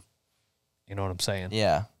him. You know what I'm saying?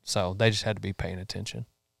 Yeah. So they just had to be paying attention.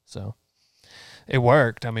 So, it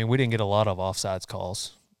worked. I mean, we didn't get a lot of offsides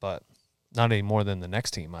calls, but not any more than the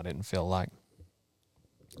next team, I didn't feel like.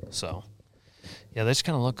 So, yeah, they just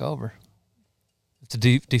kind of look over. If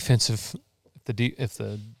the defensive, if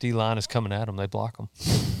the D line is coming at them, they block them.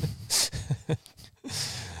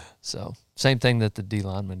 So, same thing that the D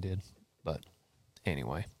lineman did. But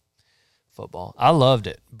anyway, football. I loved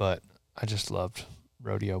it, but I just loved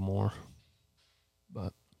rodeo more.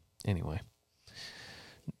 But anyway.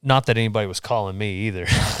 Not that anybody was calling me either.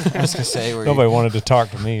 I was gonna say Nobody wanted to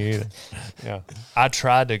talk to me either. Yeah, I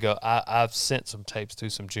tried to go. I've sent some tapes to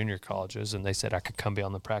some junior colleges, and they said I could come be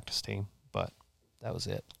on the practice team, but that was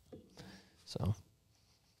it. So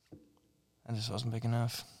I just wasn't big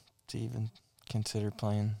enough to even consider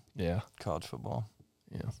playing yeah, college football.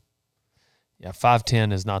 yeah.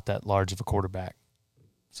 5'10" is not that large of a quarterback.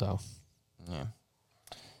 So, Yeah.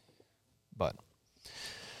 but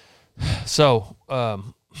so,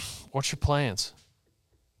 what's your plans?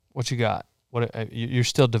 What you got? What you're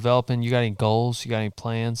still developing? You got any goals? You got any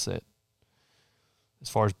plans that, as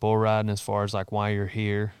far as bull riding, as far as like why you're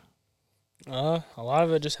here? A lot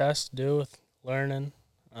of it just has to do with learning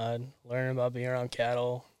about being around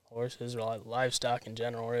cattle, horses, or livestock in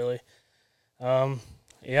general, really.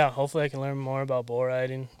 Yeah, hopefully I can learn more about bull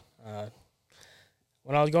riding.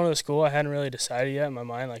 When I was going to the school, I hadn't really decided yet in my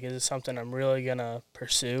mind, like, is it something I'm really going to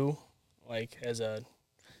pursue, like, as a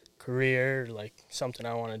career, like, something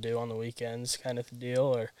I want to do on the weekends kind of deal,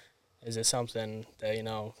 or is it something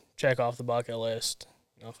that, check off the bucket list,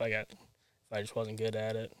 if I just wasn't good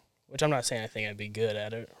at it, which I'm not saying I think I'd be good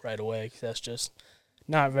at it right away, because that's just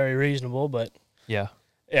not very reasonable, but Yeah.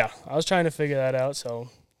 yeah, I was trying to figure that out, so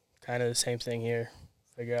kind of the same thing here,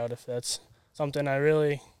 figure out if that's something I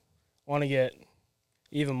really want to get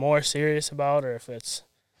even more serious about, or if it's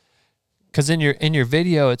Because in your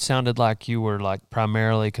video, it sounded like you were like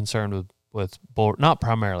primarily concerned with bull, not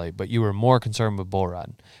primarily, but you were more concerned with bull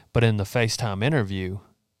riding. But in the FaceTime interview,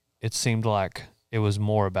 it seemed like it was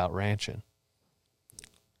more about ranching.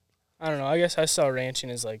 I don't know. I guess I saw ranching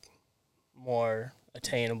as like more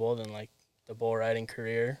attainable than like the bull riding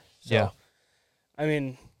career. So, Yeah. I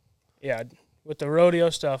mean, yeah, with the rodeo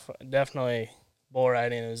stuff, definitely bull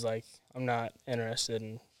riding is like I'm not interested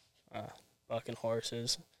in bucking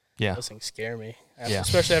horses. Yeah. Those things scare me. Yeah.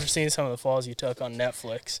 Especially after seeing some of the falls you took on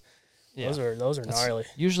Netflix. Yeah. Those are That's gnarly.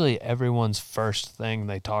 usually everyone's first thing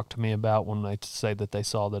they talk to me about when they say that they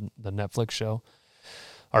saw the Netflix show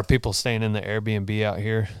are people staying in the Airbnb out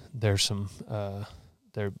here. There's some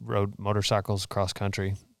they rode motorcycles cross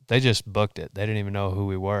country. They just booked it. They didn't even know who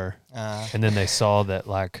we were. And then they saw that who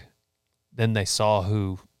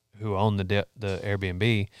owned the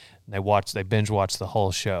Airbnb, and they binge watched the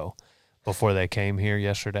whole show before they came here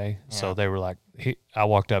yesterday. Yeah. So they were like, I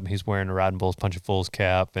walked up and he's wearing a Riding Bulls Punch of Fools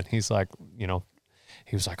cap, and he's like,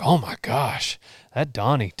 he was like, oh my gosh, that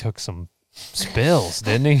Donnie took some spills,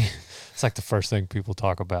 didn't he? It's like the first thing people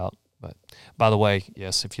talk about. But by the way,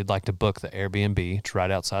 yes, if you'd like to book the Airbnb, it's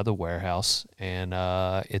right outside the warehouse, and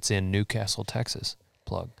it's in Newcastle, Texas.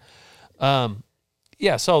 Plug.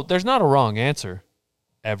 Yeah, so there's not a wrong answer,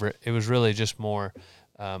 Everett. It was really just more,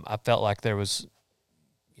 I felt like there was,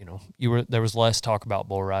 there was less talk about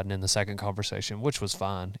bull riding in the second conversation, which was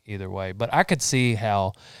fine either way. But I could see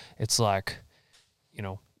how it's like,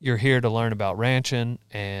 you're here to learn about ranching,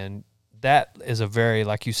 and that is a very,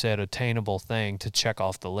 like you said, attainable thing to check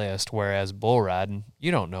off the list, whereas bull riding,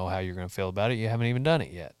 you don't know how you're going to feel about it. You haven't even done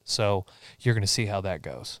it yet. So you're going to see how that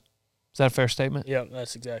goes. Is that a fair statement? Yeah,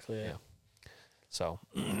 that's exactly it. Yeah. So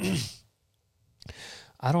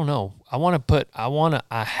I don't know.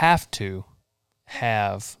 I have to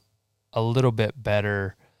have a little bit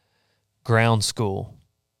better ground school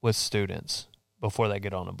with students before they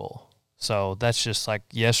get on a bull. So that's just like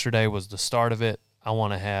yesterday was the start of it. I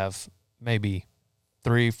want to have maybe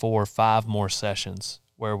 3, 4, 5 more sessions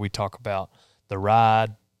where we talk about the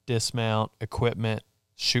ride, dismount, equipment,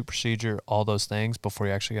 shoot procedure, all those things before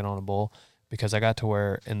you actually get on a bull. Because I got to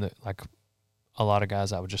where a lot of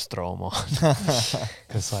guys, I would just throw them on.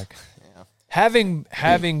 Because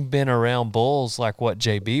having been around bulls like what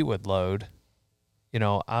JB would load,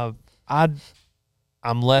 I'm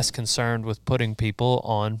less concerned with putting people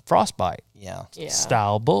on frostbite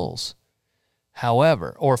style bulls.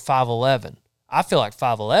 However, or 5'11". I feel like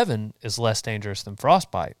 5'11" is less dangerous than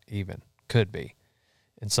frostbite even, could be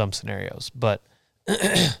in some scenarios. But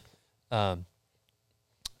it's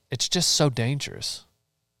just so dangerous.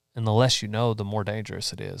 And the less you know, the more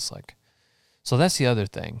dangerous it is. So that's the other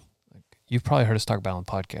thing. You've probably heard us talk about on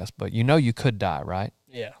the podcast, but you could die, right?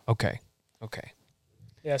 Yeah. Okay.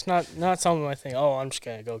 Yeah, it's not something I think, I'm just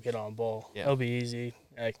going to go get on a bull. Yeah. It'll be easy.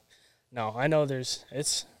 No, I know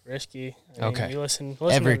it's risky. I mean, Okay. You listen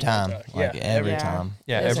Every to them time. talk. Like every Yeah. time.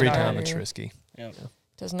 Yeah, It doesn't every time it's matter. risky. Yep.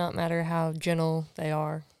 Does not matter how gentle they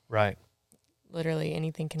are. Right. Literally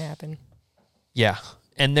anything can happen. Yeah.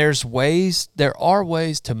 And there are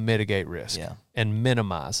ways to mitigate risk Yeah. and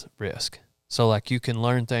minimize risk. So like you can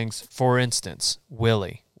learn things, for instance,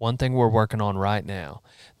 Willie, one thing we're working on right now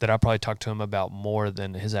that I probably talked to him about more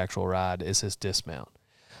than his actual ride is his dismount.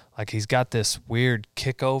 Like he's got this weird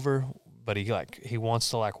kick over, but he wants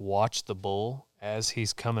to like watch the bull as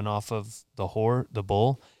he's coming off of the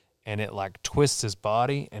bull, and it like twists his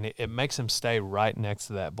body and it makes him stay right next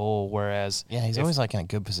to that bull. Whereas Yeah, he's always like in a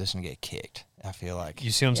good position to get kicked, I feel like.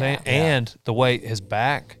 you see what I'm saying? Yeah. And the way his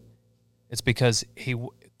back, it's because he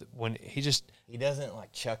doesn't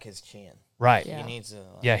like chuck his chin. right. Yeah. He needs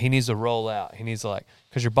to He needs to roll out. He needs to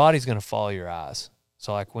because your body's going to follow your eyes.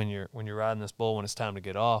 So like when you're riding this bull, when it's time to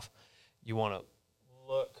get off, you want to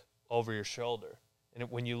look over your shoulder. And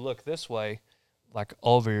when you look this way, like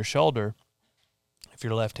over your shoulder, if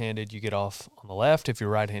you're left-handed, you get off on the left. If you're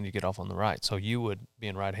right-handed, you get off on the right. So you would,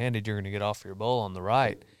 being right-handed, you're going to get off your bull on the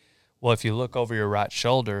right. Well, if you look over your right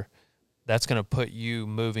shoulder, that's going to put you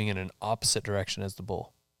moving in an opposite direction as the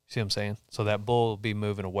bull. See what I'm saying? So that bull will be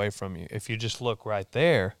moving away from you. If you just look right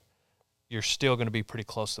there, you're still going to be pretty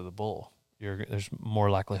close to the bull. There's more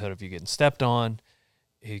likelihood of you getting stepped on.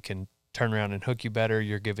 He can turn around and hook you better.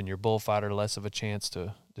 You're giving your bullfighter less of a chance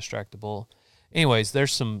to distract the bull. Anyways,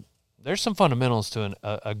 there's some fundamentals to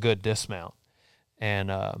a good dismount,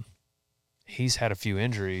 and he's had a few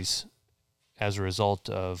injuries as a result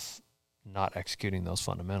of not executing those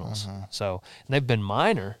fundamentals. So, and they've been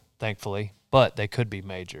minor, thankfully, but they could be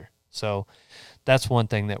major. So that's one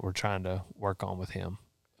thing that we're trying to work on with him.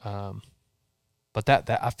 But that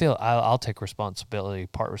I feel I'll take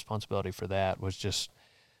part responsibility for that. Was just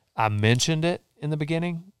I mentioned it in the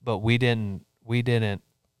beginning, but we didn't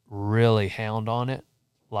really hound on it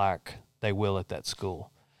like they will at that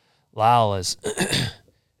school. Lyle is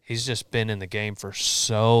he's just been in the game for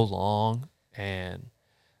so long, and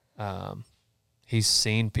he's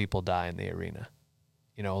seen people die in the arena,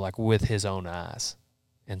 like with his own eyes.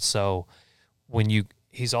 And so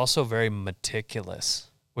he's also very meticulous,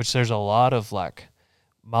 which there's a lot of like,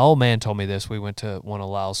 my old man told me this. We went to one of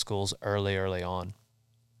Lyle's schools early on,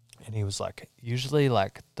 and he was like, usually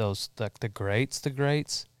like those, like the greats,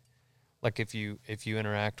 like if you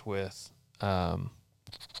interact with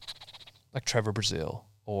like Trevor Brazile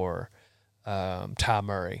or Ty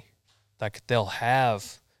Murray, like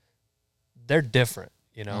they're different,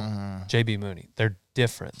 JB Mooney, they're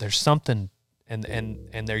different. There's something, and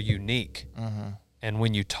they're unique. And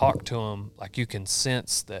when you talk to them, like you can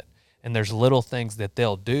sense that, and there's little things that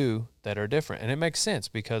they'll do that are different. And it makes sense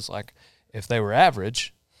because like if they were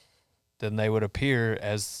average, then they would appear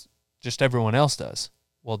as just everyone else does.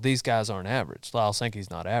 Well, these guys aren't average. Lyle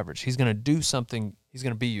Sankey's not average. He's going to do something. He's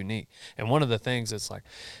going to be unique. And one of the things that's like,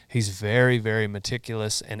 he's very, very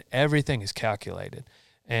meticulous, and everything is calculated.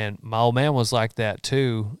 And my old man was like that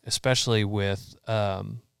too, especially with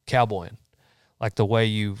cowboying. Like the way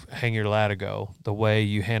you hang your latigo, the way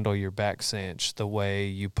you handle your back cinch, the way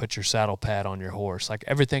you put your saddle pad on your horse. Like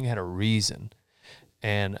everything had a reason.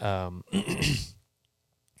 And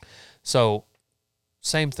so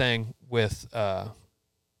same thing with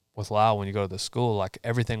Lyle when you go to the school. Like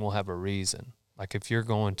everything will have a reason. Like if you're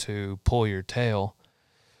going to pull your tail,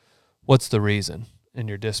 what's the reason in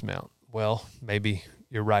your dismount? Well, maybe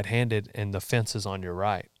you're right-handed and the fence is on your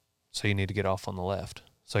right, so you need to get off on the left.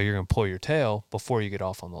 So you're going to pull your tail before you get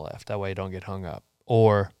off on the left. That way you don't get hung up.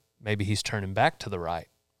 Or maybe he's turning back to the right.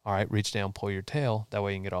 All right, reach down, pull your tail. That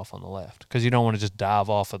way you can get off on the left. Because you don't want to just dive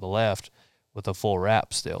off of the left with a full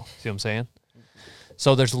wrap still. See what I'm saying?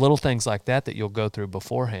 So there's little things like that you'll go through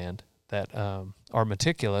beforehand that are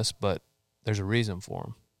meticulous, but there's a reason for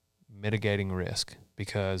them. Mitigating risk,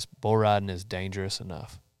 because bull riding is dangerous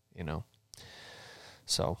enough,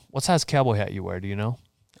 So what size cowboy hat you wear, do you know?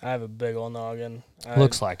 I have a big old noggin.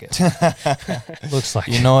 Looks like it. Looks like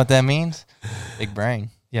You know what that means? Big brain.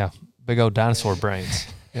 Yeah, big old dinosaur brains.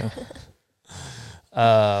 Yeah.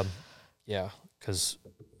 Yeah, because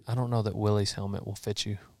I don't know that Willie's helmet will fit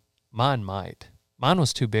you. Mine might. Mine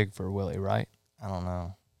was too big for Willie, right? I don't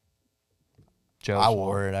know. Joe's I won't.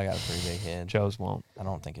 wore it. I got a pretty big head. Joe's won't. I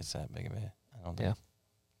don't think it's that big of a head. I don't think.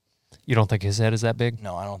 Yeah. You don't think his head is that big?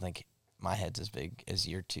 No, I don't think my head's as big as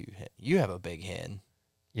your two head. You have a big head.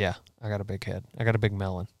 Yeah, I got a big head. I got a big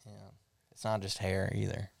melon. Yeah. It's not just hair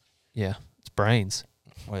either. Yeah, it's brains,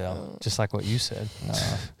 Well, just like what you said. no.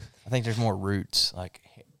 I think there's more roots, like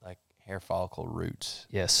hair follicle roots.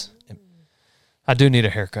 Yes. I do need a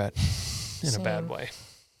haircut in a bad Same. way.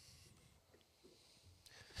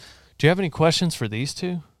 Do you have any questions for these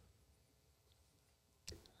two?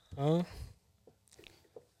 I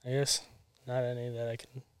guess not any that I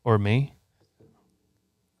can Or me?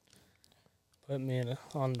 put me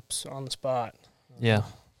on the spot. Yeah.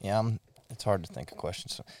 Yeah, it's hard to think of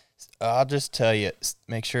questions. So, I'll just tell you,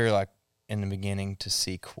 make sure, like, in the beginning to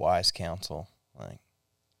seek wise counsel. Like,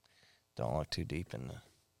 don't look too deep in the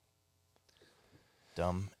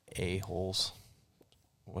dumb a-holes,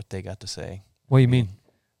 what they got to say. What do you mean?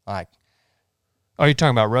 Like, Are you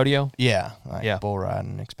talking about rodeo? yeah, Yeah. bull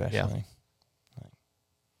riding especially.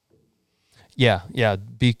 Yeah.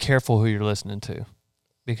 Be careful who you're listening to,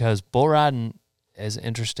 because bull riding is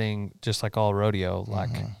interesting, just like all rodeo. Like,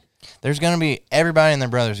 There's going to be, everybody and their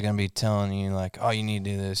brother's going to be telling you, like, oh, you need to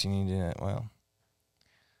do this, you need to do that. Well,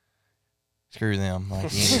 screw them.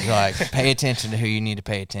 Like, you need to, like, pay attention to who you need to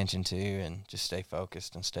pay attention to and just stay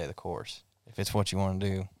focused and stay the course. If it's what you want to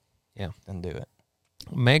do, then do it.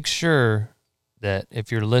 make sure that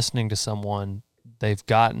if you're listening to someone, they've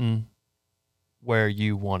gotten where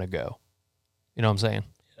you want to go. You know what I'm saying?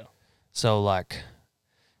 Yeah. So, like,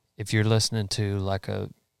 if you're listening to, like,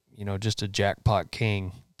 just a jackpot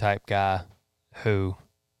king type guy who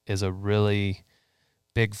is a really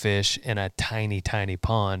big fish in a tiny, tiny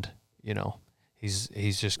pond, he's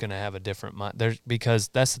just going to have a different mind. Because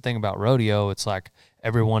that's the thing about rodeo. It's like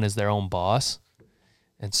everyone is their own boss.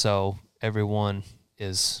 And so everyone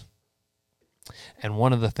is, and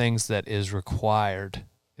one of the things that is required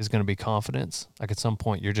is going to be confidence. Like, at some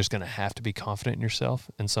point, you're just going to have to be confident in yourself.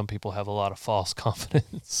 And some people have a lot of false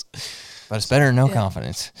confidence. But it's better than no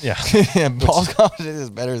confidence. Yeah. False confidence is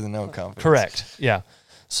better than no confidence. Correct. Yeah.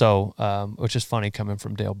 So, which is funny coming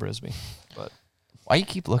from Dale Brisby. But why you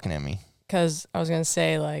keep looking at me? Because I was going to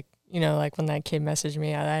say, like when that kid messaged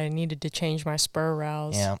me, I needed to change my spur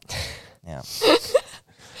rouse. Yeah. Yeah.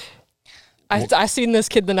 I seen this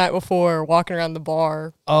kid the night before walking around the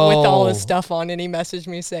bar with all his stuff on, and he messaged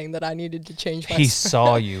me saying that I needed to change my he spur.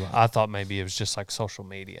 saw you. I thought maybe it was just like social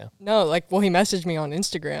media. No, he messaged me on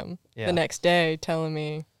Instagram the next day telling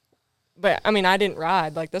me. But, I mean, I didn't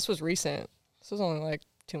ride. Like, this was recent. This was only,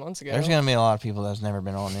 2 months ago. There's going to be a lot of people that's never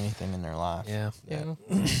been on anything in their life. Yeah. Yeah.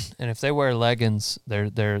 And if they wear leggings,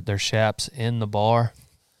 their chaps in the bar.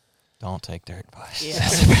 Don't take their advice.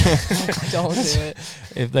 Yeah. Don't do it.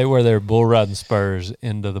 If they wear their bull riding spurs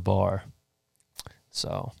into the bar.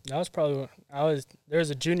 So That was probably there was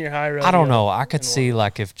a junior high rodeo. I don't know. I could in see, one.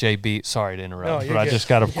 like, if JB, sorry to interrupt, No, but you're I good. just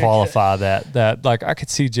got to You're qualify that like, I could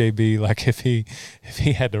see JB, like, if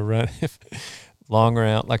he had to run long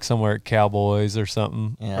around, like, somewhere at Cowboys or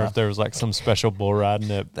something, or Yeah. if there was, like, some special bull riding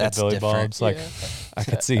at That's Billy different. Bob's, like, Yeah. I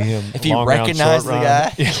could see him. If you long round, recognize short the round.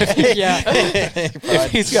 guy, Yeah.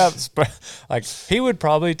 If he's got like, he would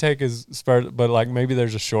probably take his spur, but, like, maybe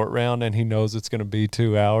there's a short round and he knows it's going to be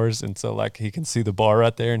 2 hours, and so, like, he can see the bar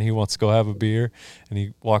right there and he wants to go have a beer, and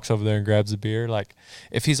he walks over there and grabs a beer. Like,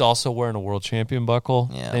 if he's also wearing a world champion buckle,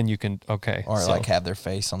 Yeah. then you can or so- like have their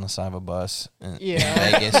face on the side of a bus in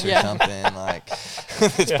Yeah. Vegas or Yeah. something. Like,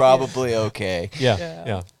 it's probably okay.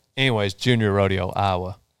 yeah. Anyways, Junior Rodeo,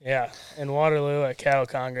 Iowa. Yeah, in Waterloo at Cattle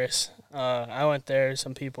Congress. I went there.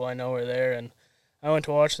 Some people I know were there, and I went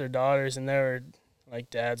to watch their daughters, and there were, like,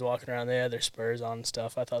 dads walking around. They had their spurs on and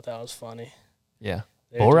stuff. I thought that was funny. Yeah.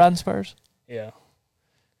 They Bull were riding spurs? Yeah.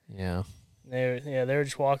 Yeah. They were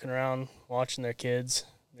just walking around watching their kids.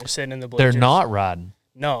 They're sitting in the bleachers. They're not riding.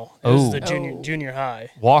 No, it was Oh. the Oh. junior high.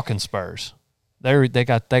 Walking spurs. They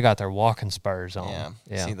got their walking spurs on. Yeah.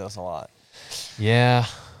 Yeah. See those a lot. Yeah.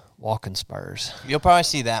 Walking spurs. You'll probably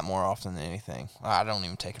see that more often than anything. I don't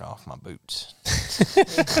even take it off my boots.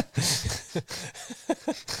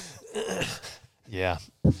 Yeah.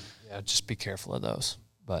 Yeah, just be careful of those.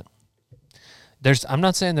 But I'm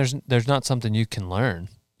not saying there's not something you can learn.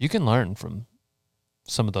 You can learn from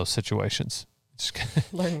some of those situations.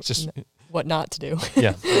 Learn Just what not to do.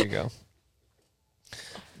 yeah, there you go.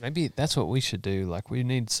 Maybe that's what we should do. Like, we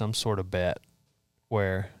need some sort of bet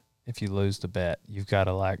where if you lose the bet, you've got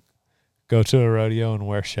to, like, go to a rodeo and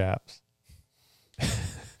wear chaps.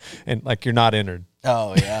 And, like, you're not entered.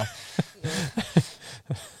 Oh yeah.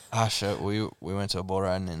 We went to a bull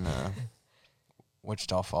riding in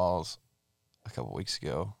Wichita Falls a couple weeks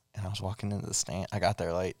ago, and I was walking into the stand. I got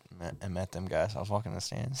there late and met them guys. I was walking in the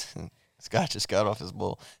stands, and this guy just got off his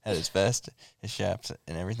bull, had his vest, his chaps,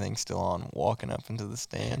 and everything still on, walking up into the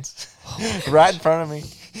stands, right in front of me.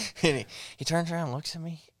 And he turns around, and looks at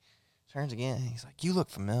me, turns again, and he's like, "You look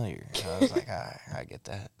familiar." And I was like, I get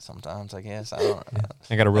that sometimes, I guess. I don't.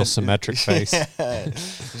 I got a real symmetric face. Yeah. He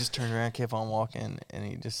just turned around, kept on walking, and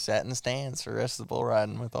he just sat in the stands for the rest of the bull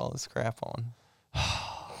riding with all this crap on.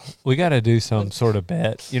 We got to do some sort of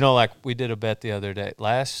bet. You know, like we did a bet the other day.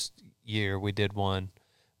 Last year we did one.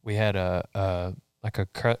 We had a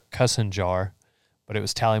cussing jar, but it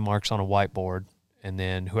was tally marks on a whiteboard. And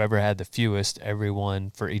then whoever had the fewest,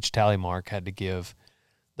 everyone for each tally mark had to give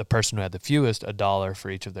the person who had the fewest $1 for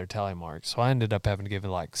each of their tally marks. So I ended up having to give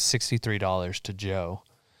like $63 to Joe.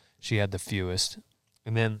 She had the fewest.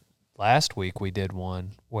 And then last week we did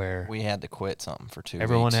one where We had to quit something for 2 weeks.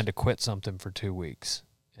 everyone had to quit something for 2 weeks.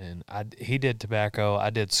 And he did tobacco. I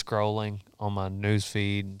did scrolling on my news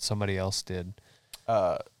feed. And somebody else did.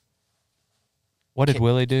 What did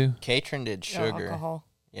Willie do? Katrin did No sugar. alcohol.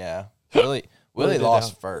 Yeah. Willie Willie did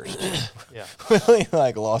lost that. first. Yeah. Willie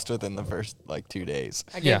lost within the first 2 days.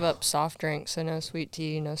 I gave Yeah. up soft drinks, so no sweet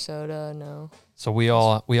tea, no soda, no. So we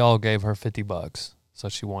all gave her $50, so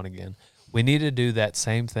she won again. We need to do that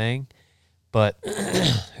same thing, but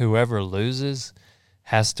whoever loses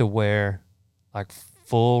has to wear like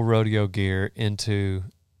full rodeo gear into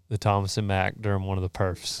the Thomas and Mack during one of the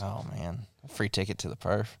perfs. Oh man, free ticket to the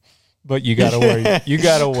perf. But you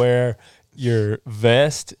gotta wear your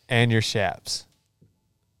vest and your chaps.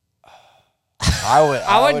 I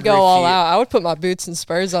would go all refuse- out. I would put my boots and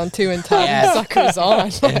spurs on too and tie Yeah. these suckers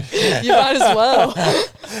on. You might as well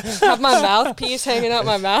have my mouthpiece hanging out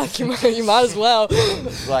my mouth. You might as well.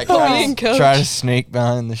 Like Being coach. try to sneak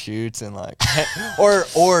behind the chutes and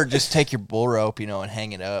or just take your bull rope, and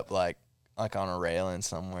hang it up like on a railing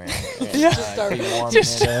somewhere. And, start- be warming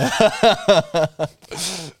it up.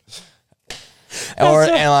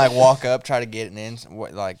 And walk up, try to get it in,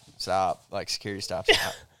 stop, security stops.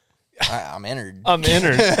 I'm entered. I'm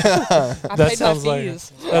entered. I paid sounds my like-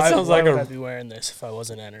 fees. That sounds why like would a I be wearing this if I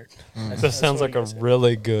wasn't entered? that sounds like a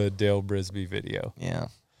really good Dale Brisby video. Yeah.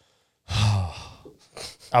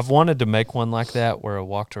 I've wanted to make one like that where I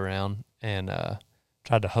walked around and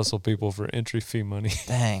tried to hustle people for entry fee money.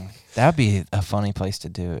 Dang, that would be a funny place to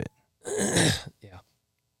do it. Yeah.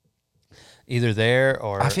 Either there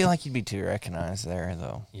or I feel like you'd be too recognized there,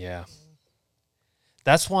 though. yeah.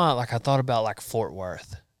 That's why I thought about Fort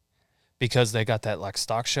Worth because they got that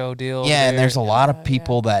stock show deal. Yeah, and there there's a lot of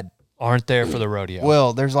people that aren't there for the rodeo.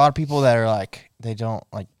 Well, there's a lot of people that are they don't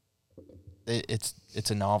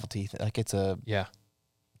it's a novelty, it's a yeah,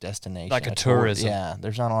 destination, Like a tour- tourism. Yeah,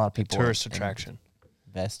 there's not a lot of people tourist attraction.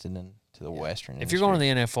 invested into the Western. If you're going to the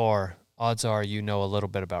NFR, odds are you know a little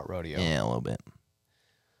bit about rodeo. yeah, a little bit.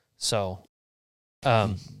 So,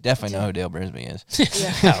 Definitely know who Dale Brisby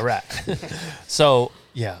is. yeah, right. So,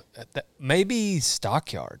 yeah, maybe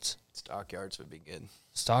stockyards. Stockyards would be good.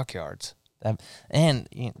 Stockyards.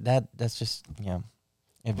 That's just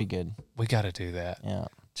it'd be good. We got to do that. Yeah.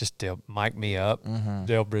 Just mic me up, Mm-hmm.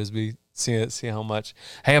 Dale Brisby. See how much.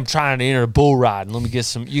 Hey, I'm trying to enter a bull ride, and let me get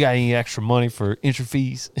some. You got any extra money for entry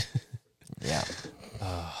fees? Yeah.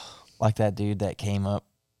 Like that dude that came up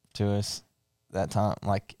to us that time.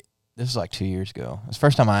 This was 2 years ago. It was the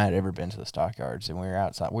first time I had ever been to the stockyards, and we were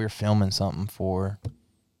outside. We were filming something for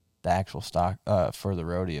the actual for the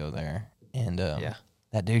rodeo there. And Yeah.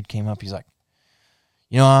 that dude came up. He's like,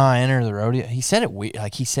 "You know how I enter the rodeo?" He said it weird.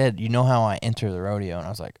 He said, "You know how I enter the rodeo?" And I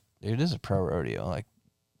was like, "Dude, this is a pro rodeo.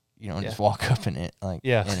 You don't just walk up and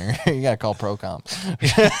Yeah. enter. You gotta call Procom."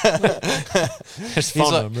 His He's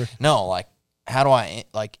phone like, number. No, how do I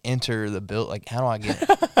enter the bill? How do I get?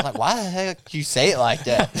 Why the heck do you say it like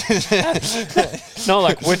that? No,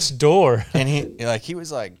 which door? And he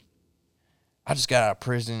was like, I just got out of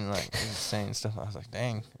prison, he was saying stuff. I was like,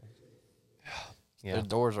 dang, Yeah. the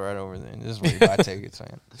door's right over there. This is where you buy tickets,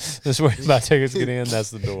 man. This is where my tickets get in.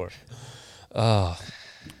 That's the door.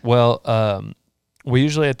 Well, we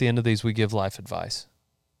usually at the end of these we give life advice.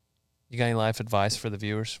 You got any life advice for the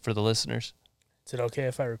viewers, for the listeners? Is it okay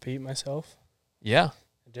if I repeat myself? Yeah.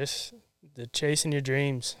 Just the chasing your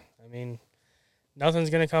dreams. I mean, nothing's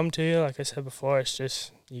going to come to you. Like I said before, it's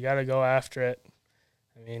just you got to go after it.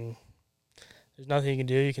 I mean, there's nothing you can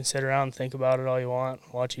do. You can sit around and think about it all you want,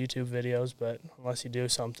 watch YouTube videos, but unless you do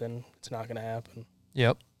something, it's not going to happen.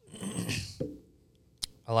 Yep.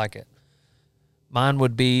 I like it. Mine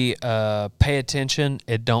would be pay attention.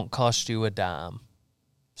 It don't cost you a dime.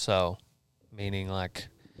 So, meaning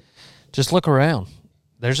just look around.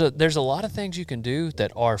 There's a lot of things you can do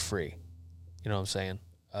that are free. You know what I'm saying?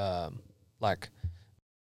 Like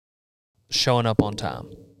showing up on time.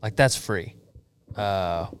 That's free.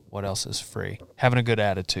 What else is free? Having a good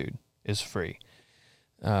attitude is free.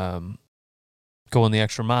 Going the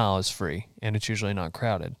extra mile is free, and it's usually not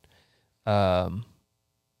crowded.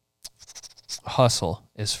 Hustle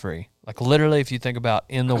is free. Literally, if you think about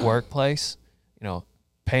in the workplace,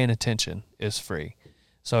 paying attention is free.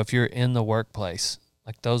 So if you're in the workplace,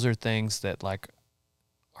 those are things that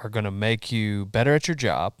are going to make you better at your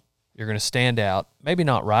job. You're going to stand out, maybe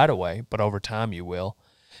not right away, but over time you will.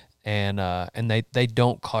 And they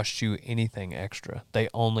don't cost you anything extra. They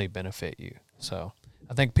only benefit you. So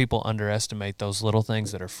I think people underestimate those little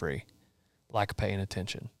things that are free, like paying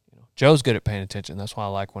attention. You know, Joe's good at paying attention. That's why I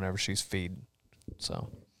like whenever she's feeding. So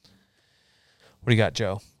what do you got,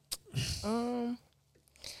 Joe?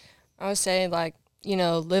 I would say, like, you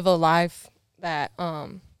know, live a life that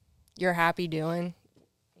you're happy doing.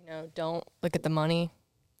 You know, don't look at the money.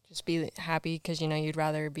 Just be happy because, you know, you'd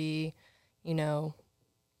rather be, you know,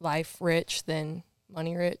 life rich than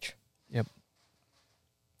money rich. Yep.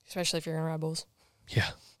 Especially if you're in Rebels. Yeah.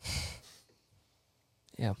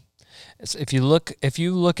 Yeah. If you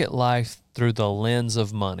look at life through the lens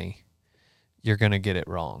of money, you're going to get it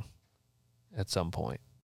wrong at some point.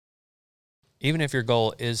 Even if your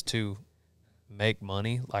goal is to make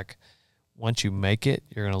money, like once you make it,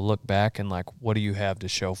 you're going to look back and like, what do you have to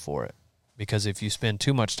show for it? Because if you spend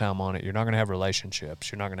too much time on it, you're not going to have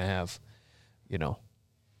relationships. You're not going to have, you know,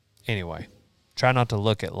 anyway, try not to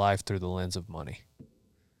look at life through the lens of money.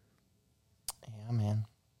 Yeah, man.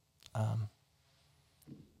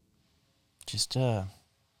 Just go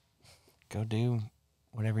do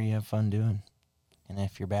whatever you have fun doing. And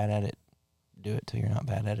if you're bad at it, do it till you're not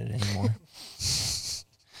bad at it anymore. That's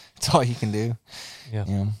all you can do. Yeah.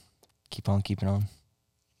 You know, keep on keeping on.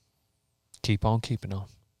 Keep on keeping on.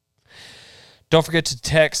 Don't forget to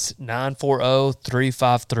text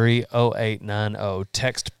 940-353-0890.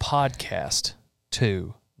 Text podcast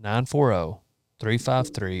to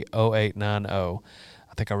 940-353-0890.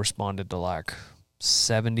 I think I responded to like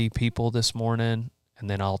 70 people this morning, and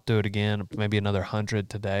then I'll do it again, maybe another 100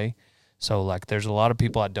 today. So, like, there's a lot of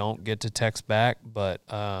people I don't get to text back, but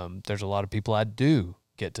there's a lot of people I do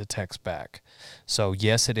get to text back. So,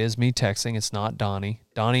 yes, it is me texting. It's not Donnie.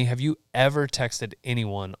 Donnie, have you ever texted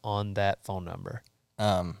anyone on that phone number?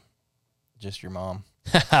 Just your mom.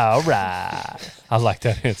 All right. I like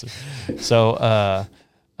that answer. So,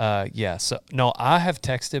 yeah. So, no, I have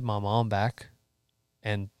texted my mom back,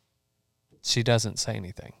 and she doesn't say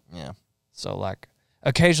anything. Yeah. So, like,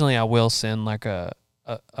 occasionally I will send, like, a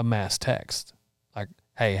mass text. Like,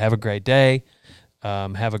 hey, have a great day.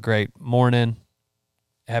 Have a great morning.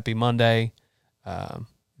 Happy Monday.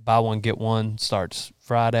 Buy one, get one. Starts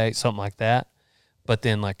Friday. Something like that. But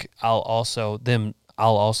then, like, I'll also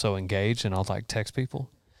engage, and I'll, like, text people.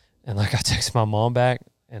 And, like, I text my mom back,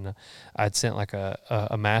 and I'd sent, like,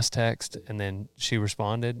 a mass text, and then she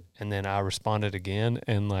responded, and then I responded again,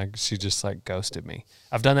 and, like, she just, like, ghosted me.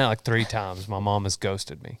 I've done that, like, 3 times. My mom has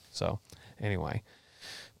ghosted me. So, anyway,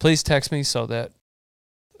 please text me so that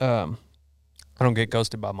I don't get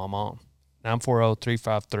ghosted by my mom.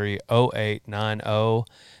 940-353-0890.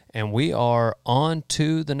 And we are on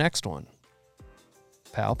to the next one.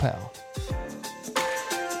 Pow, pow.